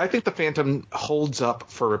doesn't. I think The Phantom holds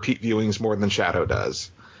up for repeat viewings more than Shadow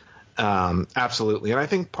does. Absolutely. And I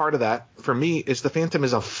think part of that for me is The Phantom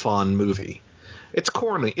is a fun movie. It's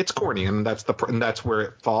corny, and that's where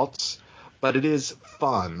it faults. But it is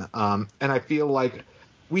fun. And I feel like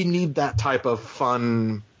we need that type of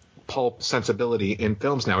fun pulp sensibility in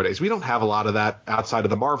films nowadays. We don't have a lot of that outside of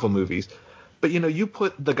the Marvel movies. But you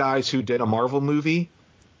put the guys who did a Marvel movie,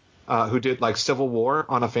 who did like Civil War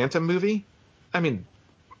on a Phantom movie. I mean,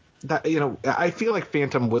 that I feel like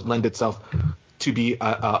Phantom would lend itself to be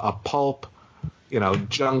a pulp,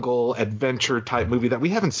 jungle adventure type movie that we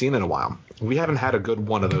haven't seen in a while. We haven't had a good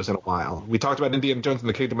one of those in a while. We talked about Indiana Jones and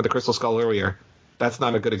the Kingdom of the Crystal Skull earlier. That's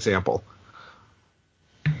not a good example.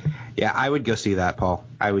 Yeah, I would go see that, Paul.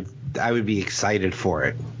 I would be excited for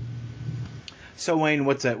it. So Wayne,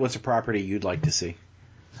 what's a property you'd like to see?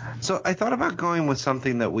 So I thought about going with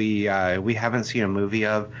something that we haven't seen a movie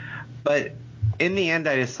of, but in the end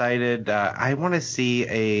I decided I want to see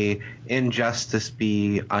a Injustice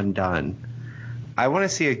be undone. I want to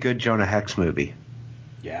see a good Jonah Hex movie.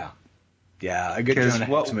 Yeah, a good Jonah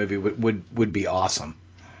Hex movie would be awesome.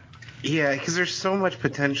 Yeah, because there's so much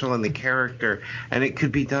potential in the character, and it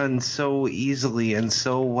could be done so easily and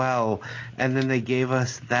so well, and then they gave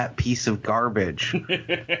us that piece of garbage.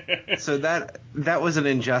 So that was an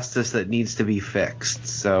injustice that needs to be fixed.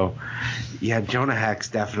 So, yeah, Jonah Hex,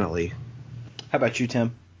 definitely. How about you,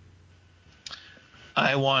 Tim?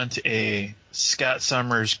 I want a Scott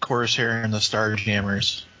Summers Corsair and the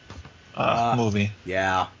Starjammers movie.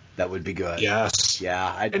 Yeah, that would be good. Yes.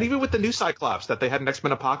 Yeah. And even with the new Cyclops that they had in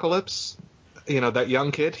X-Men Apocalypse, that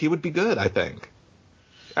young kid, he would be good, I think.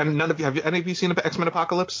 And have any of you seen X-Men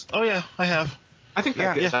Apocalypse? Oh, yeah, I have. I think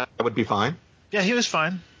that would be fine. Yeah, he was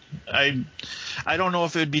fine. I don't know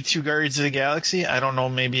if it would be two Guardians of the Galaxy. I don't know,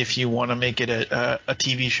 maybe if you want to make it a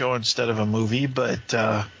TV show instead of a movie, but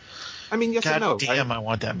I mean, yes God and no. damn, right? I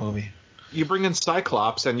want that movie. You bring in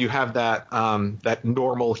Cyclops and you have that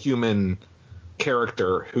normal human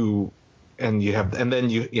character who's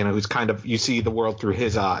kind of, you see the world through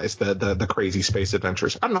his eyes, the crazy space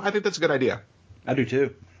adventures. I don't know. I think that's a good idea. I do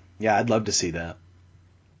too. Yeah, I'd love to see that.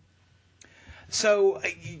 So,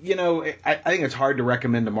 I think it's hard to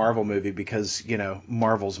recommend a Marvel movie because,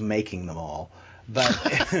 Marvel's making them all. But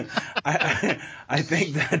I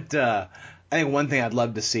think that one thing I'd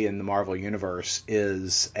love to see in the Marvel universe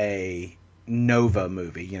is a Nova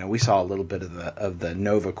movie. We saw a little bit of the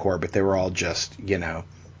Nova Corps, but they were all just, it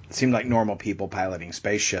seemed like normal people piloting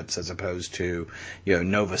spaceships as opposed to,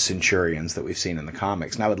 Nova Centurions that we've seen in the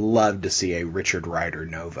comics. And I would love to see a Richard Rider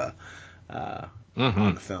Nova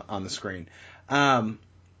on the screen. I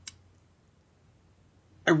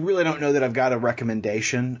really don't know that I've got a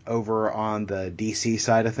recommendation over on the DC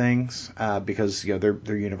side of things because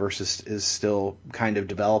their universe is still kind of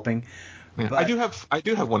developing. Yeah, but, I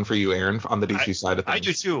do have one for you, Aaron, on the DC side of things. I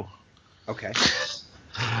do too. Okay.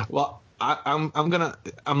 Well, I'm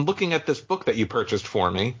looking at this book that you purchased for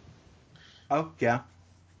me. Oh yeah.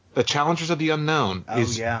 The Challengers of the Unknown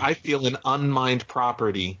is, I feel, an unmined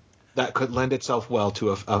property that could lend itself well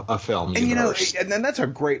to a film universe. And that's a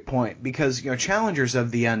great point because Challengers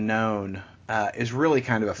of the Unknown is really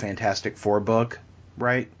kind of a Fantastic Four book,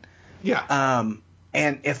 right? Yeah.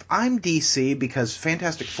 And if I'm DC, because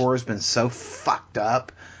Fantastic Four has been so fucked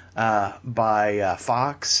up by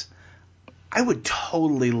Fox, I would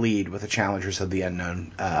totally lead with a Challengers of the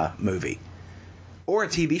Unknown movie. Or a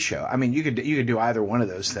TV show. I mean, you could do either one of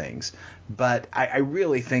those things, but I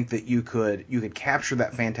really think that you could capture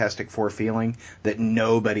that Fantastic Four feeling that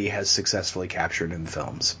nobody has successfully captured in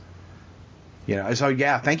films. So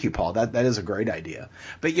yeah, thank you, Paul. That is a great idea.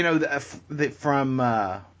 But from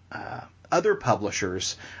other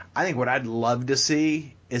publishers, I think what I'd love to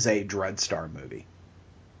see is a Dreadstar movie.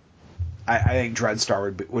 I think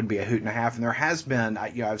Dreadstar would be a hoot and a half, and there has been,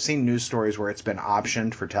 I've seen news stories where it's been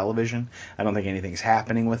optioned for television. I don't think anything's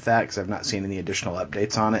happening with that because I've not seen any additional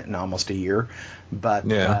updates on it in almost a year. But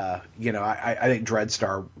I think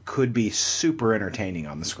Dreadstar could be super entertaining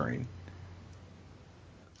on the screen.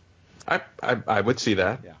 I would see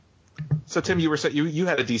that. Yeah. So Tim, you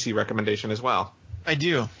had a DC recommendation as well. I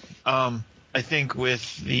do. I think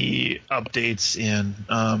with the updates in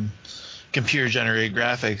computer-generated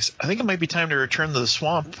graphics, I think it might be time to return to the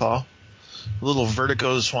swamp, Paul. A little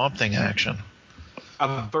Vertigo Swamp Thing action.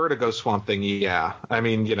 A Vertigo Swamp Thing, yeah. I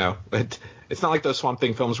mean, it's not like those Swamp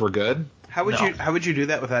Thing films were good. How would you do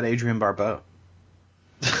that without Adrienne Barbeau?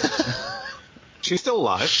 She's still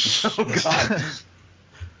alive. Oh God.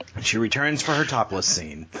 She returns for her topless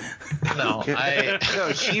scene. No,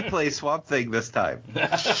 No, she plays Swamp Thing this time.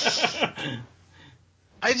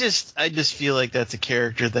 I just feel like that's a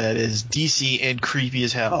character that is DC and creepy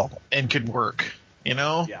as hell and could work,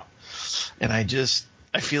 Yeah. And I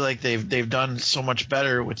feel like they've done so much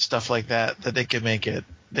better with stuff like that they could make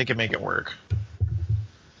it work.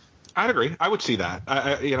 I'd agree. I would see that.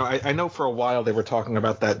 I know for a while they were talking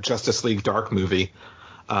about that Justice League Dark movie,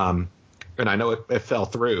 and I know it fell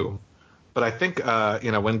through. But I think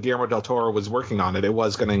when Guillermo del Toro was working on it, it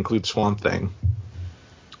was going to include Swamp Thing.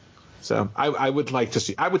 So I would like to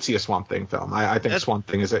see. I would see a Swamp Thing film. I think Swamp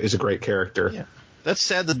Thing is a great character. Yeah. That's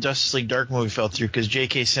sad the Justice League Dark movie fell through because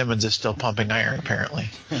J.K. Simmons is still pumping iron, apparently.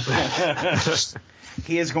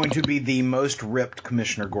 He is going to be the most ripped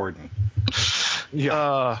Commissioner Gordon.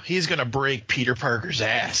 Yeah. He's going to break Peter Parker's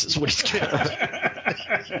ass, is what he's going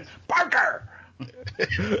to Parker!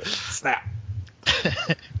 Snap.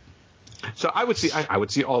 So I would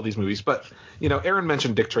see all these movies. But, Aaron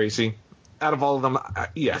mentioned Dick Tracy. Out of all of them,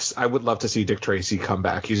 yes, I would love to see Dick Tracy come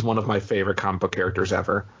back. He's one of my favorite comic book characters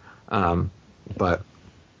ever. But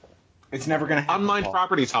it's never going to happen. Unmined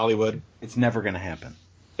Properties, Hollywood. It's never going to happen.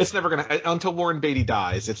 It's never going to until Warren Beatty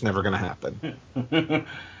dies. It's never going to happen.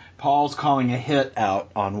 Paul's calling a hit out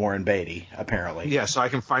on Warren Beatty, apparently. Yeah, so I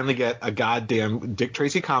can finally get a goddamn Dick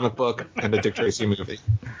Tracy comic book and a Dick Tracy movie.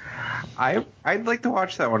 I'd like to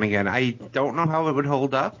watch that one again. I don't know how it would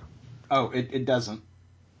hold up. Oh, it doesn't.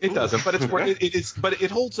 It doesn't, but but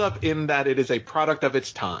it holds up in that it is a product of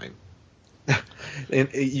its time. And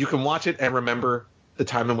you can watch it and remember the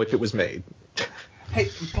time in which it was made. Hey,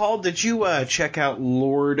 Paul, did you check out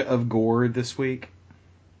Lord of Gore this week?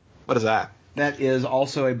 What is that? That is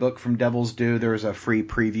also a book from Devil's Due. There's a free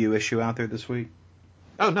preview issue out there this week.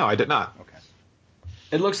 Oh, no, I did not. Okay.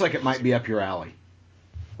 It looks like it might be up your alley.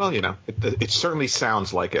 Well, it certainly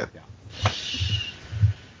sounds like it. Yeah.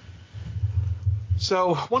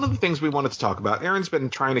 So one of the things we wanted to talk about, Aaron's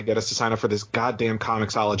been trying to get us to sign up for this goddamn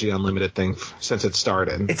Comixology Unlimited thing since it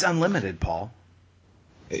started. It's unlimited, Paul.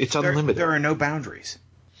 It's unlimited. There are no boundaries.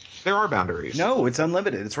 There are boundaries. No, it's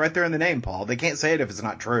unlimited. It's right there in the name, Paul. They can't say it if it's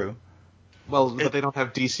not true. Well, but they don't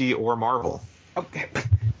have DC or Marvel. Okay.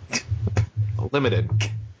 Limited.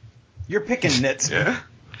 You're picking nits. Yeah.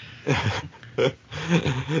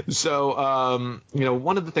 So,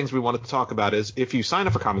 one of the things we wanted to talk about is if you sign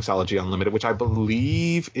up for Comixology Unlimited, which I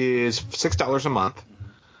believe is $6 a month,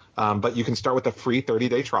 but you can start with a free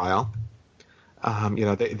 30-day trial.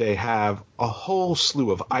 They have a whole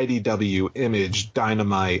slew of IDW, Image,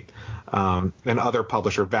 Dynamite, and other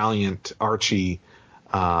publisher, Valiant, Archie,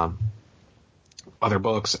 other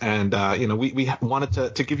books, and we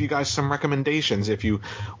wanted to give you guys some recommendations if you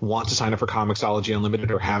want to sign up for Comixology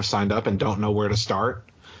Unlimited or have signed up and don't know where to start.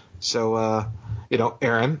 So,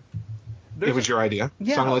 Aaron, it was your idea,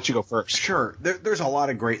 yeah, so I'm gonna let you go first. Sure. There's a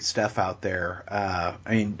lot of great stuff out there.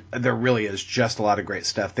 There really is just a lot of great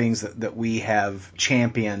stuff, things that we have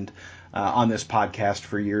championed on this podcast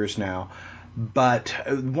for years now. But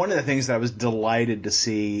one of the things that I was delighted to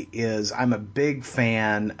see is I'm a big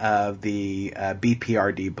fan of the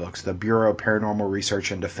BPRD books, the Bureau of Paranormal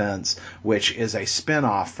Research and Defense, which is a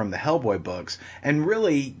spinoff from the Hellboy books and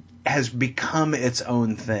really has become its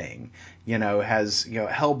own thing.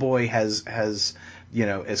 Hellboy has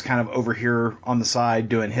is kind of over here on the side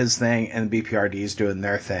doing his thing, and BPRD is doing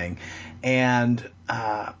their thing. And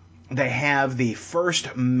they have the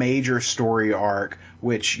first major story arc,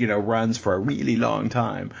 which runs for a really long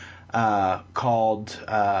time, called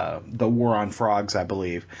The War on Frogs, I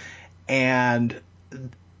believe. And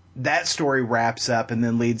that story wraps up and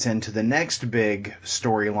then leads into the next big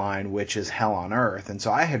storyline, which is Hell on Earth. And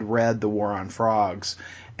so I had read The War on Frogs,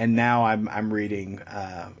 and now I'm reading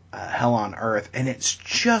Hell on Earth, and it's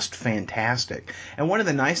just fantastic. And one of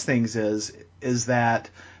the nice things is that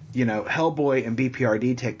Hellboy and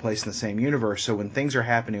BPRD take place in the same universe, so when things are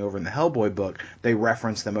happening over in the Hellboy book, they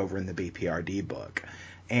reference them over in the BPRD book.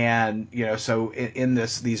 And, so in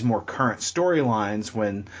these more current storylines,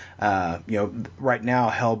 when, right now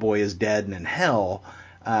Hellboy is dead and in hell,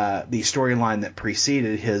 the storyline that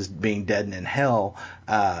preceded his being dead and in hell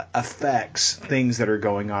affects things that are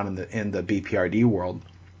going on in the BPRD world.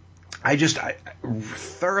 I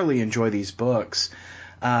thoroughly enjoy these books.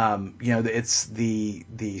 It's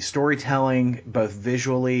the storytelling, both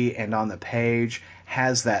visually and on the page,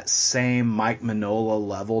 has that same Mike Mignola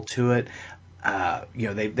level to it.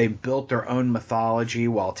 They built their own mythology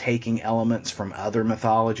while taking elements from other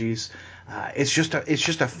mythologies. It's just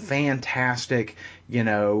a fantastic,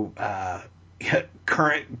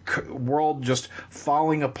 current world just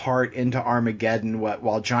falling apart into Armageddon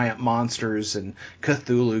while giant monsters and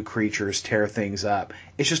Cthulhu creatures tear things up.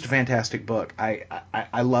 It's just a fantastic book.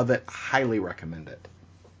 I love it. Highly recommend it.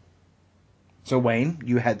 So Wayne,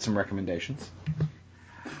 you had some recommendations.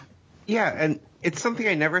 Yeah, and it's something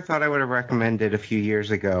I never thought I would have recommended a few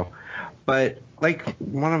years ago. But like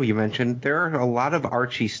one of you mentioned, there are a lot of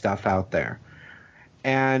Archie stuff out there.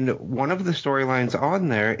 And one of the storylines on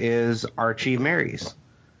there is Archie Marries.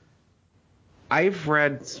 I've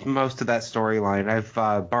read most of that storyline. I've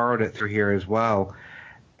borrowed it through here as well.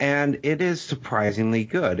 And it is surprisingly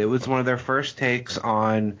good. It was one of their first takes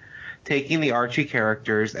on taking the Archie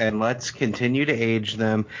characters and let's continue to age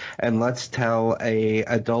them and let's tell a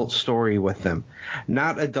adult story with them.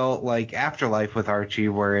 Not adult like Afterlife with Archie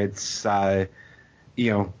where it's,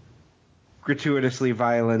 gratuitously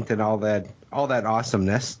violent and all that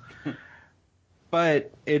awesomeness.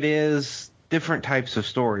 But it is different types of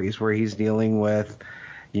stories where he's dealing with,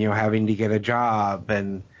 having to get a job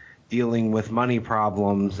and dealing with money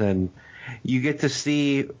problems. And you get to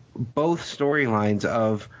see both storylines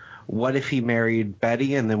of what if he married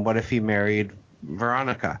Betty and then what if he married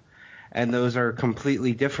Veronica. And those are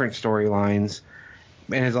completely different storylines.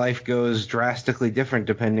 And his life goes drastically different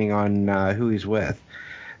depending on who he's with.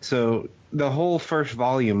 So the whole first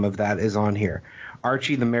volume of that is on here.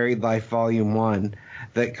 Archie the Married Life Volume 1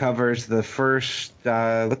 that covers the first,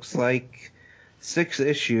 looks like 6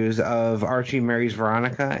 issues of Archie Marries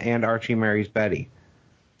Veronica and Archie Marries Betty.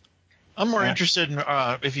 I'm more interested in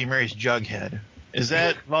if he marries Jughead. Is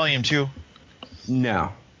that Volume 2?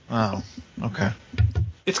 No. Oh, okay.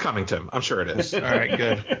 It's coming, Tim. I'm sure it is. All right,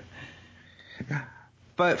 good.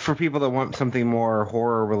 But for people that want something more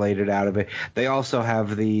horror related out of it, they also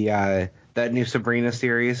have the that new Sabrina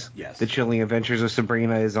series. Yes. The Chilling Adventures of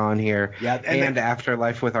Sabrina is on here. Yeah, and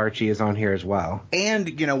Afterlife with Archie is on here as well.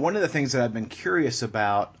 And, one of the things that I've been curious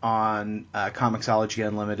about on Comixology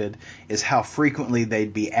Unlimited is how frequently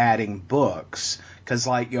they'd be adding books. Because,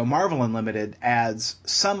 Marvel Unlimited adds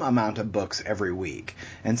some amount of books every week.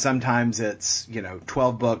 And sometimes it's,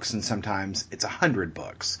 12 books and sometimes it's 100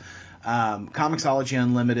 books. Comixology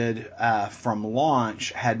Unlimited from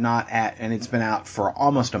launch had not and it's been out for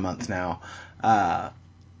almost a month now,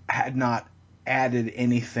 had not added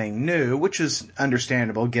anything new, which is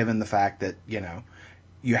understandable given the fact that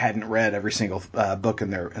you hadn't read every single book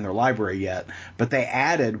in their library yet. But they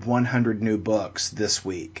added 100 new books this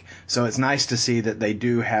week, so it's nice to see that they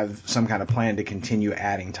do have some kind of plan to continue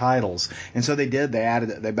adding titles. And so they did. They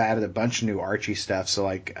added a bunch of new Archie stuff. So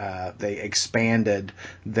they expanded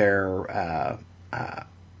their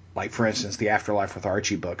for instance, the Afterlife with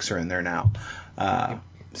Archie books are in there now.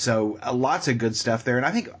 So lots of good stuff there. And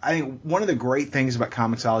I think one of the great things about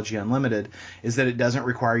Comixology Unlimited is that it doesn't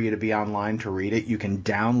require you to be online to read it. You can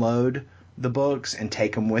download the books and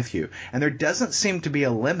take them with you. And there doesn't seem to be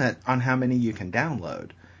a limit on how many you can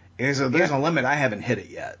download. There's a limit. I haven't hit it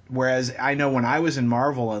yet. Whereas I know when I was in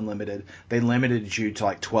Marvel Unlimited, they limited you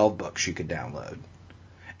to 12 books you could download.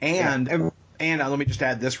 And let me just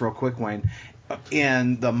add this real quick, Wayne.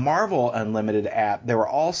 In the Marvel Unlimited app, they were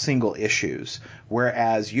all single issues,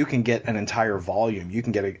 whereas you can get an entire volume. You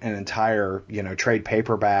can get an entire, trade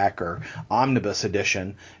paperback or omnibus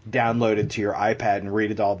edition downloaded to your iPad and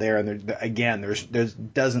read it all there. And there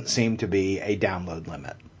doesn't seem to be a download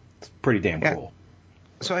limit. It's pretty damn cool.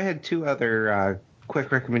 So I had 2 other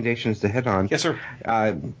quick recommendations to hit on. Yes, sir.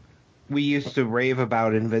 We used to rave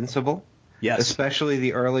about Invincible. Yes. Especially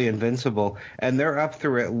the early Invincible. And they're up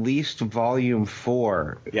through at least Volume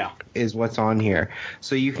 4 is what's on here.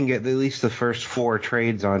 So you can get at least the first 4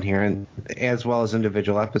 trades on here, and as well as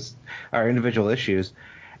individual issues.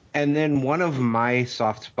 And then one of my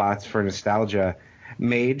soft spots for nostalgia,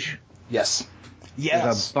 Mage. Yes.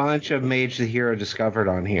 There's a bunch of Mage the Hero Discovered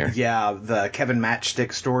on here. Yeah, the Kevin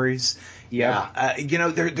Matchstick stories. Yeah.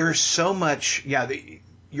 There's so much. Yeah,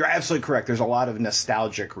 you're absolutely correct. There's a lot of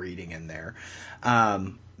nostalgic reading in there.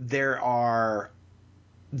 There are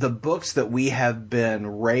the books that we have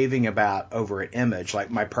been raving about over at Image, like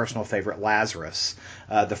my personal favorite, Lazarus.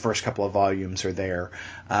 The first couple of volumes are there.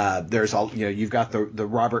 There's you've got the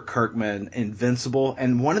Robert Kirkman Invincible,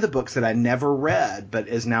 and one of the books that I never read but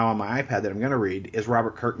is now on my iPad that I'm going to read is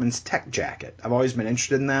Robert Kirkman's Tech Jacket. I've always been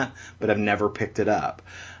interested in that, but I've never picked it up.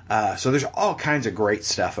 So there's all kinds of great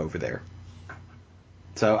stuff over there.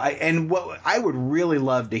 So what I would really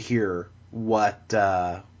love to hear what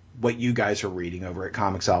you guys are reading over at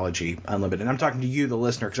Comixology Unlimited. And I'm talking to you, the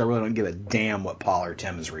listener, because I really don't give a damn what Paul or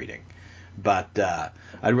Tim is reading. But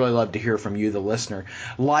I'd really love to hear from you, the listener.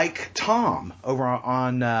 Like Tom over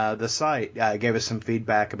on the site gave us some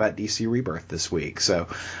feedback about DC Rebirth this week. So,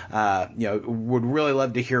 would really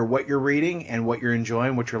love to hear what you're reading and what you're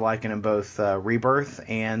enjoying, what you're liking in both Rebirth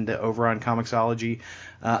and over on Comixology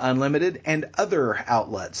Unlimited and other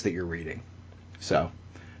outlets that you're reading. So,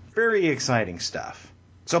 very exciting stuff.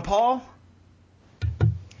 So, Paul?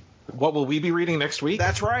 What will we be reading next week?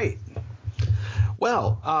 That's right.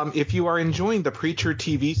 Well, if you are enjoying the Preacher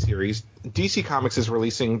TV series, DC Comics is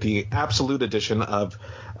releasing the Absolute edition of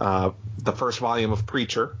the first volume of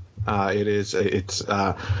Preacher. If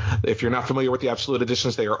you're not familiar with the Absolute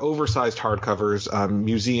editions, they are oversized hardcovers,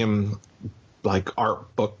 museum like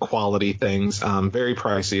art book quality things, very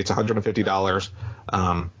pricey. It's $150,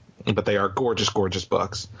 but they are gorgeous, gorgeous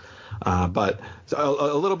books. But a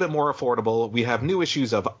little bit more affordable. We have new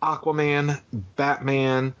issues of Aquaman,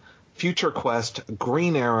 Batman, Future Quest,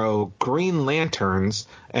 Green Arrow, Green Lanterns,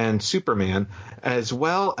 and Superman, as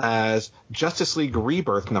well as Justice League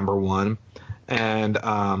Rebirth #1 and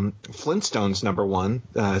Flintstones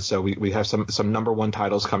 #1. So we have some #1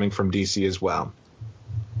 titles coming from DC as well.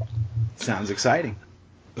 Sounds exciting.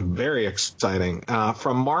 Very exciting.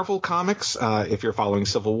 From Marvel Comics, if you're following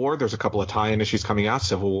Civil War, there's a couple of tie-in issues coming out.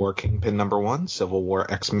 Civil War Kingpin #1, Civil War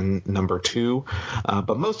X-Men #2.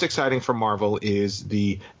 But most exciting from Marvel is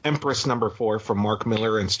the Empress #4 from Mark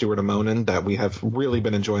Miller and Stuart Immonen that we have really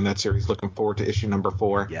been enjoying that series. Looking forward to issue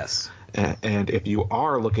 #4. Yes. And if you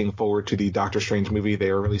are looking forward to the Doctor Strange movie, they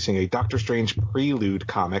are releasing a Doctor Strange Prelude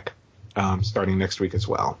comic starting next week as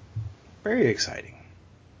well. Very exciting.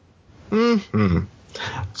 Mm-hmm.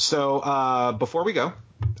 So before we go,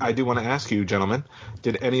 I do want to ask you, gentlemen,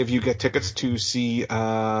 did any of you get tickets to see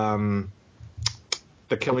The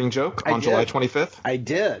Killing Joke on July 25th? I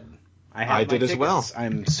did. I did as well.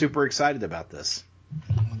 I'm super excited about this.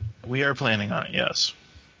 We are planning on it, yes.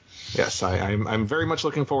 Yes, I'm very much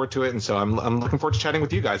looking forward to it, and so I'm looking forward to chatting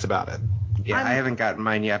with you guys about it. Yeah, I haven't gotten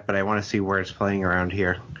mine yet, but I want to see where it's playing around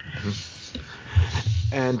here.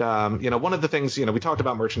 And, one of the things, we talked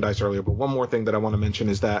about merchandise earlier, but one more thing that I want to mention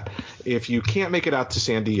is that if you can't make it out to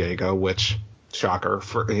San Diego, which, shocker,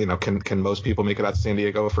 can most people make it out to San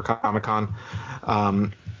Diego for Comic-Con?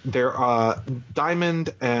 There are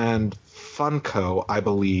Diamond and Funko, I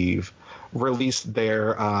believe, released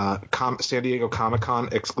their San Diego Comic-Con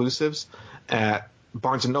exclusives at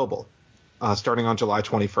Barnes & Noble starting on July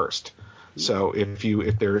 21st. So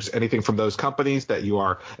if there's anything from those companies that you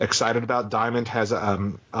are excited about, Diamond has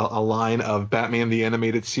a line of Batman the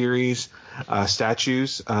Animated Series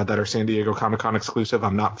statues that are San Diego Comic-Con exclusive.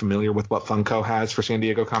 I'm not familiar with what Funko has for San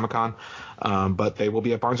Diego Comic-Con, but they will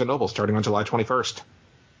be at Barnes & Noble starting on July 21st.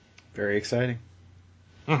 Very exciting.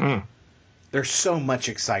 Mm-hmm. There's so much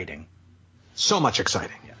exciting. So much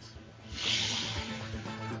exciting. Yes.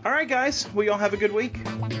 All right, guys. Well, y'all have a good week.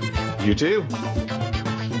 You too.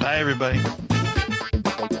 Bye, everybody.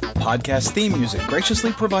 Podcast theme music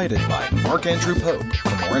graciously provided by Mark Andrew Pope.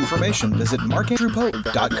 For more information, visit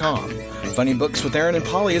markandrewpope.com. Funny Books with Aaron and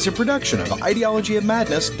Polly is a production of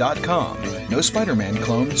ideologyofmadness.com. No Spider-Man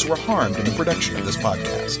clones were harmed in the production of this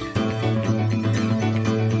podcast.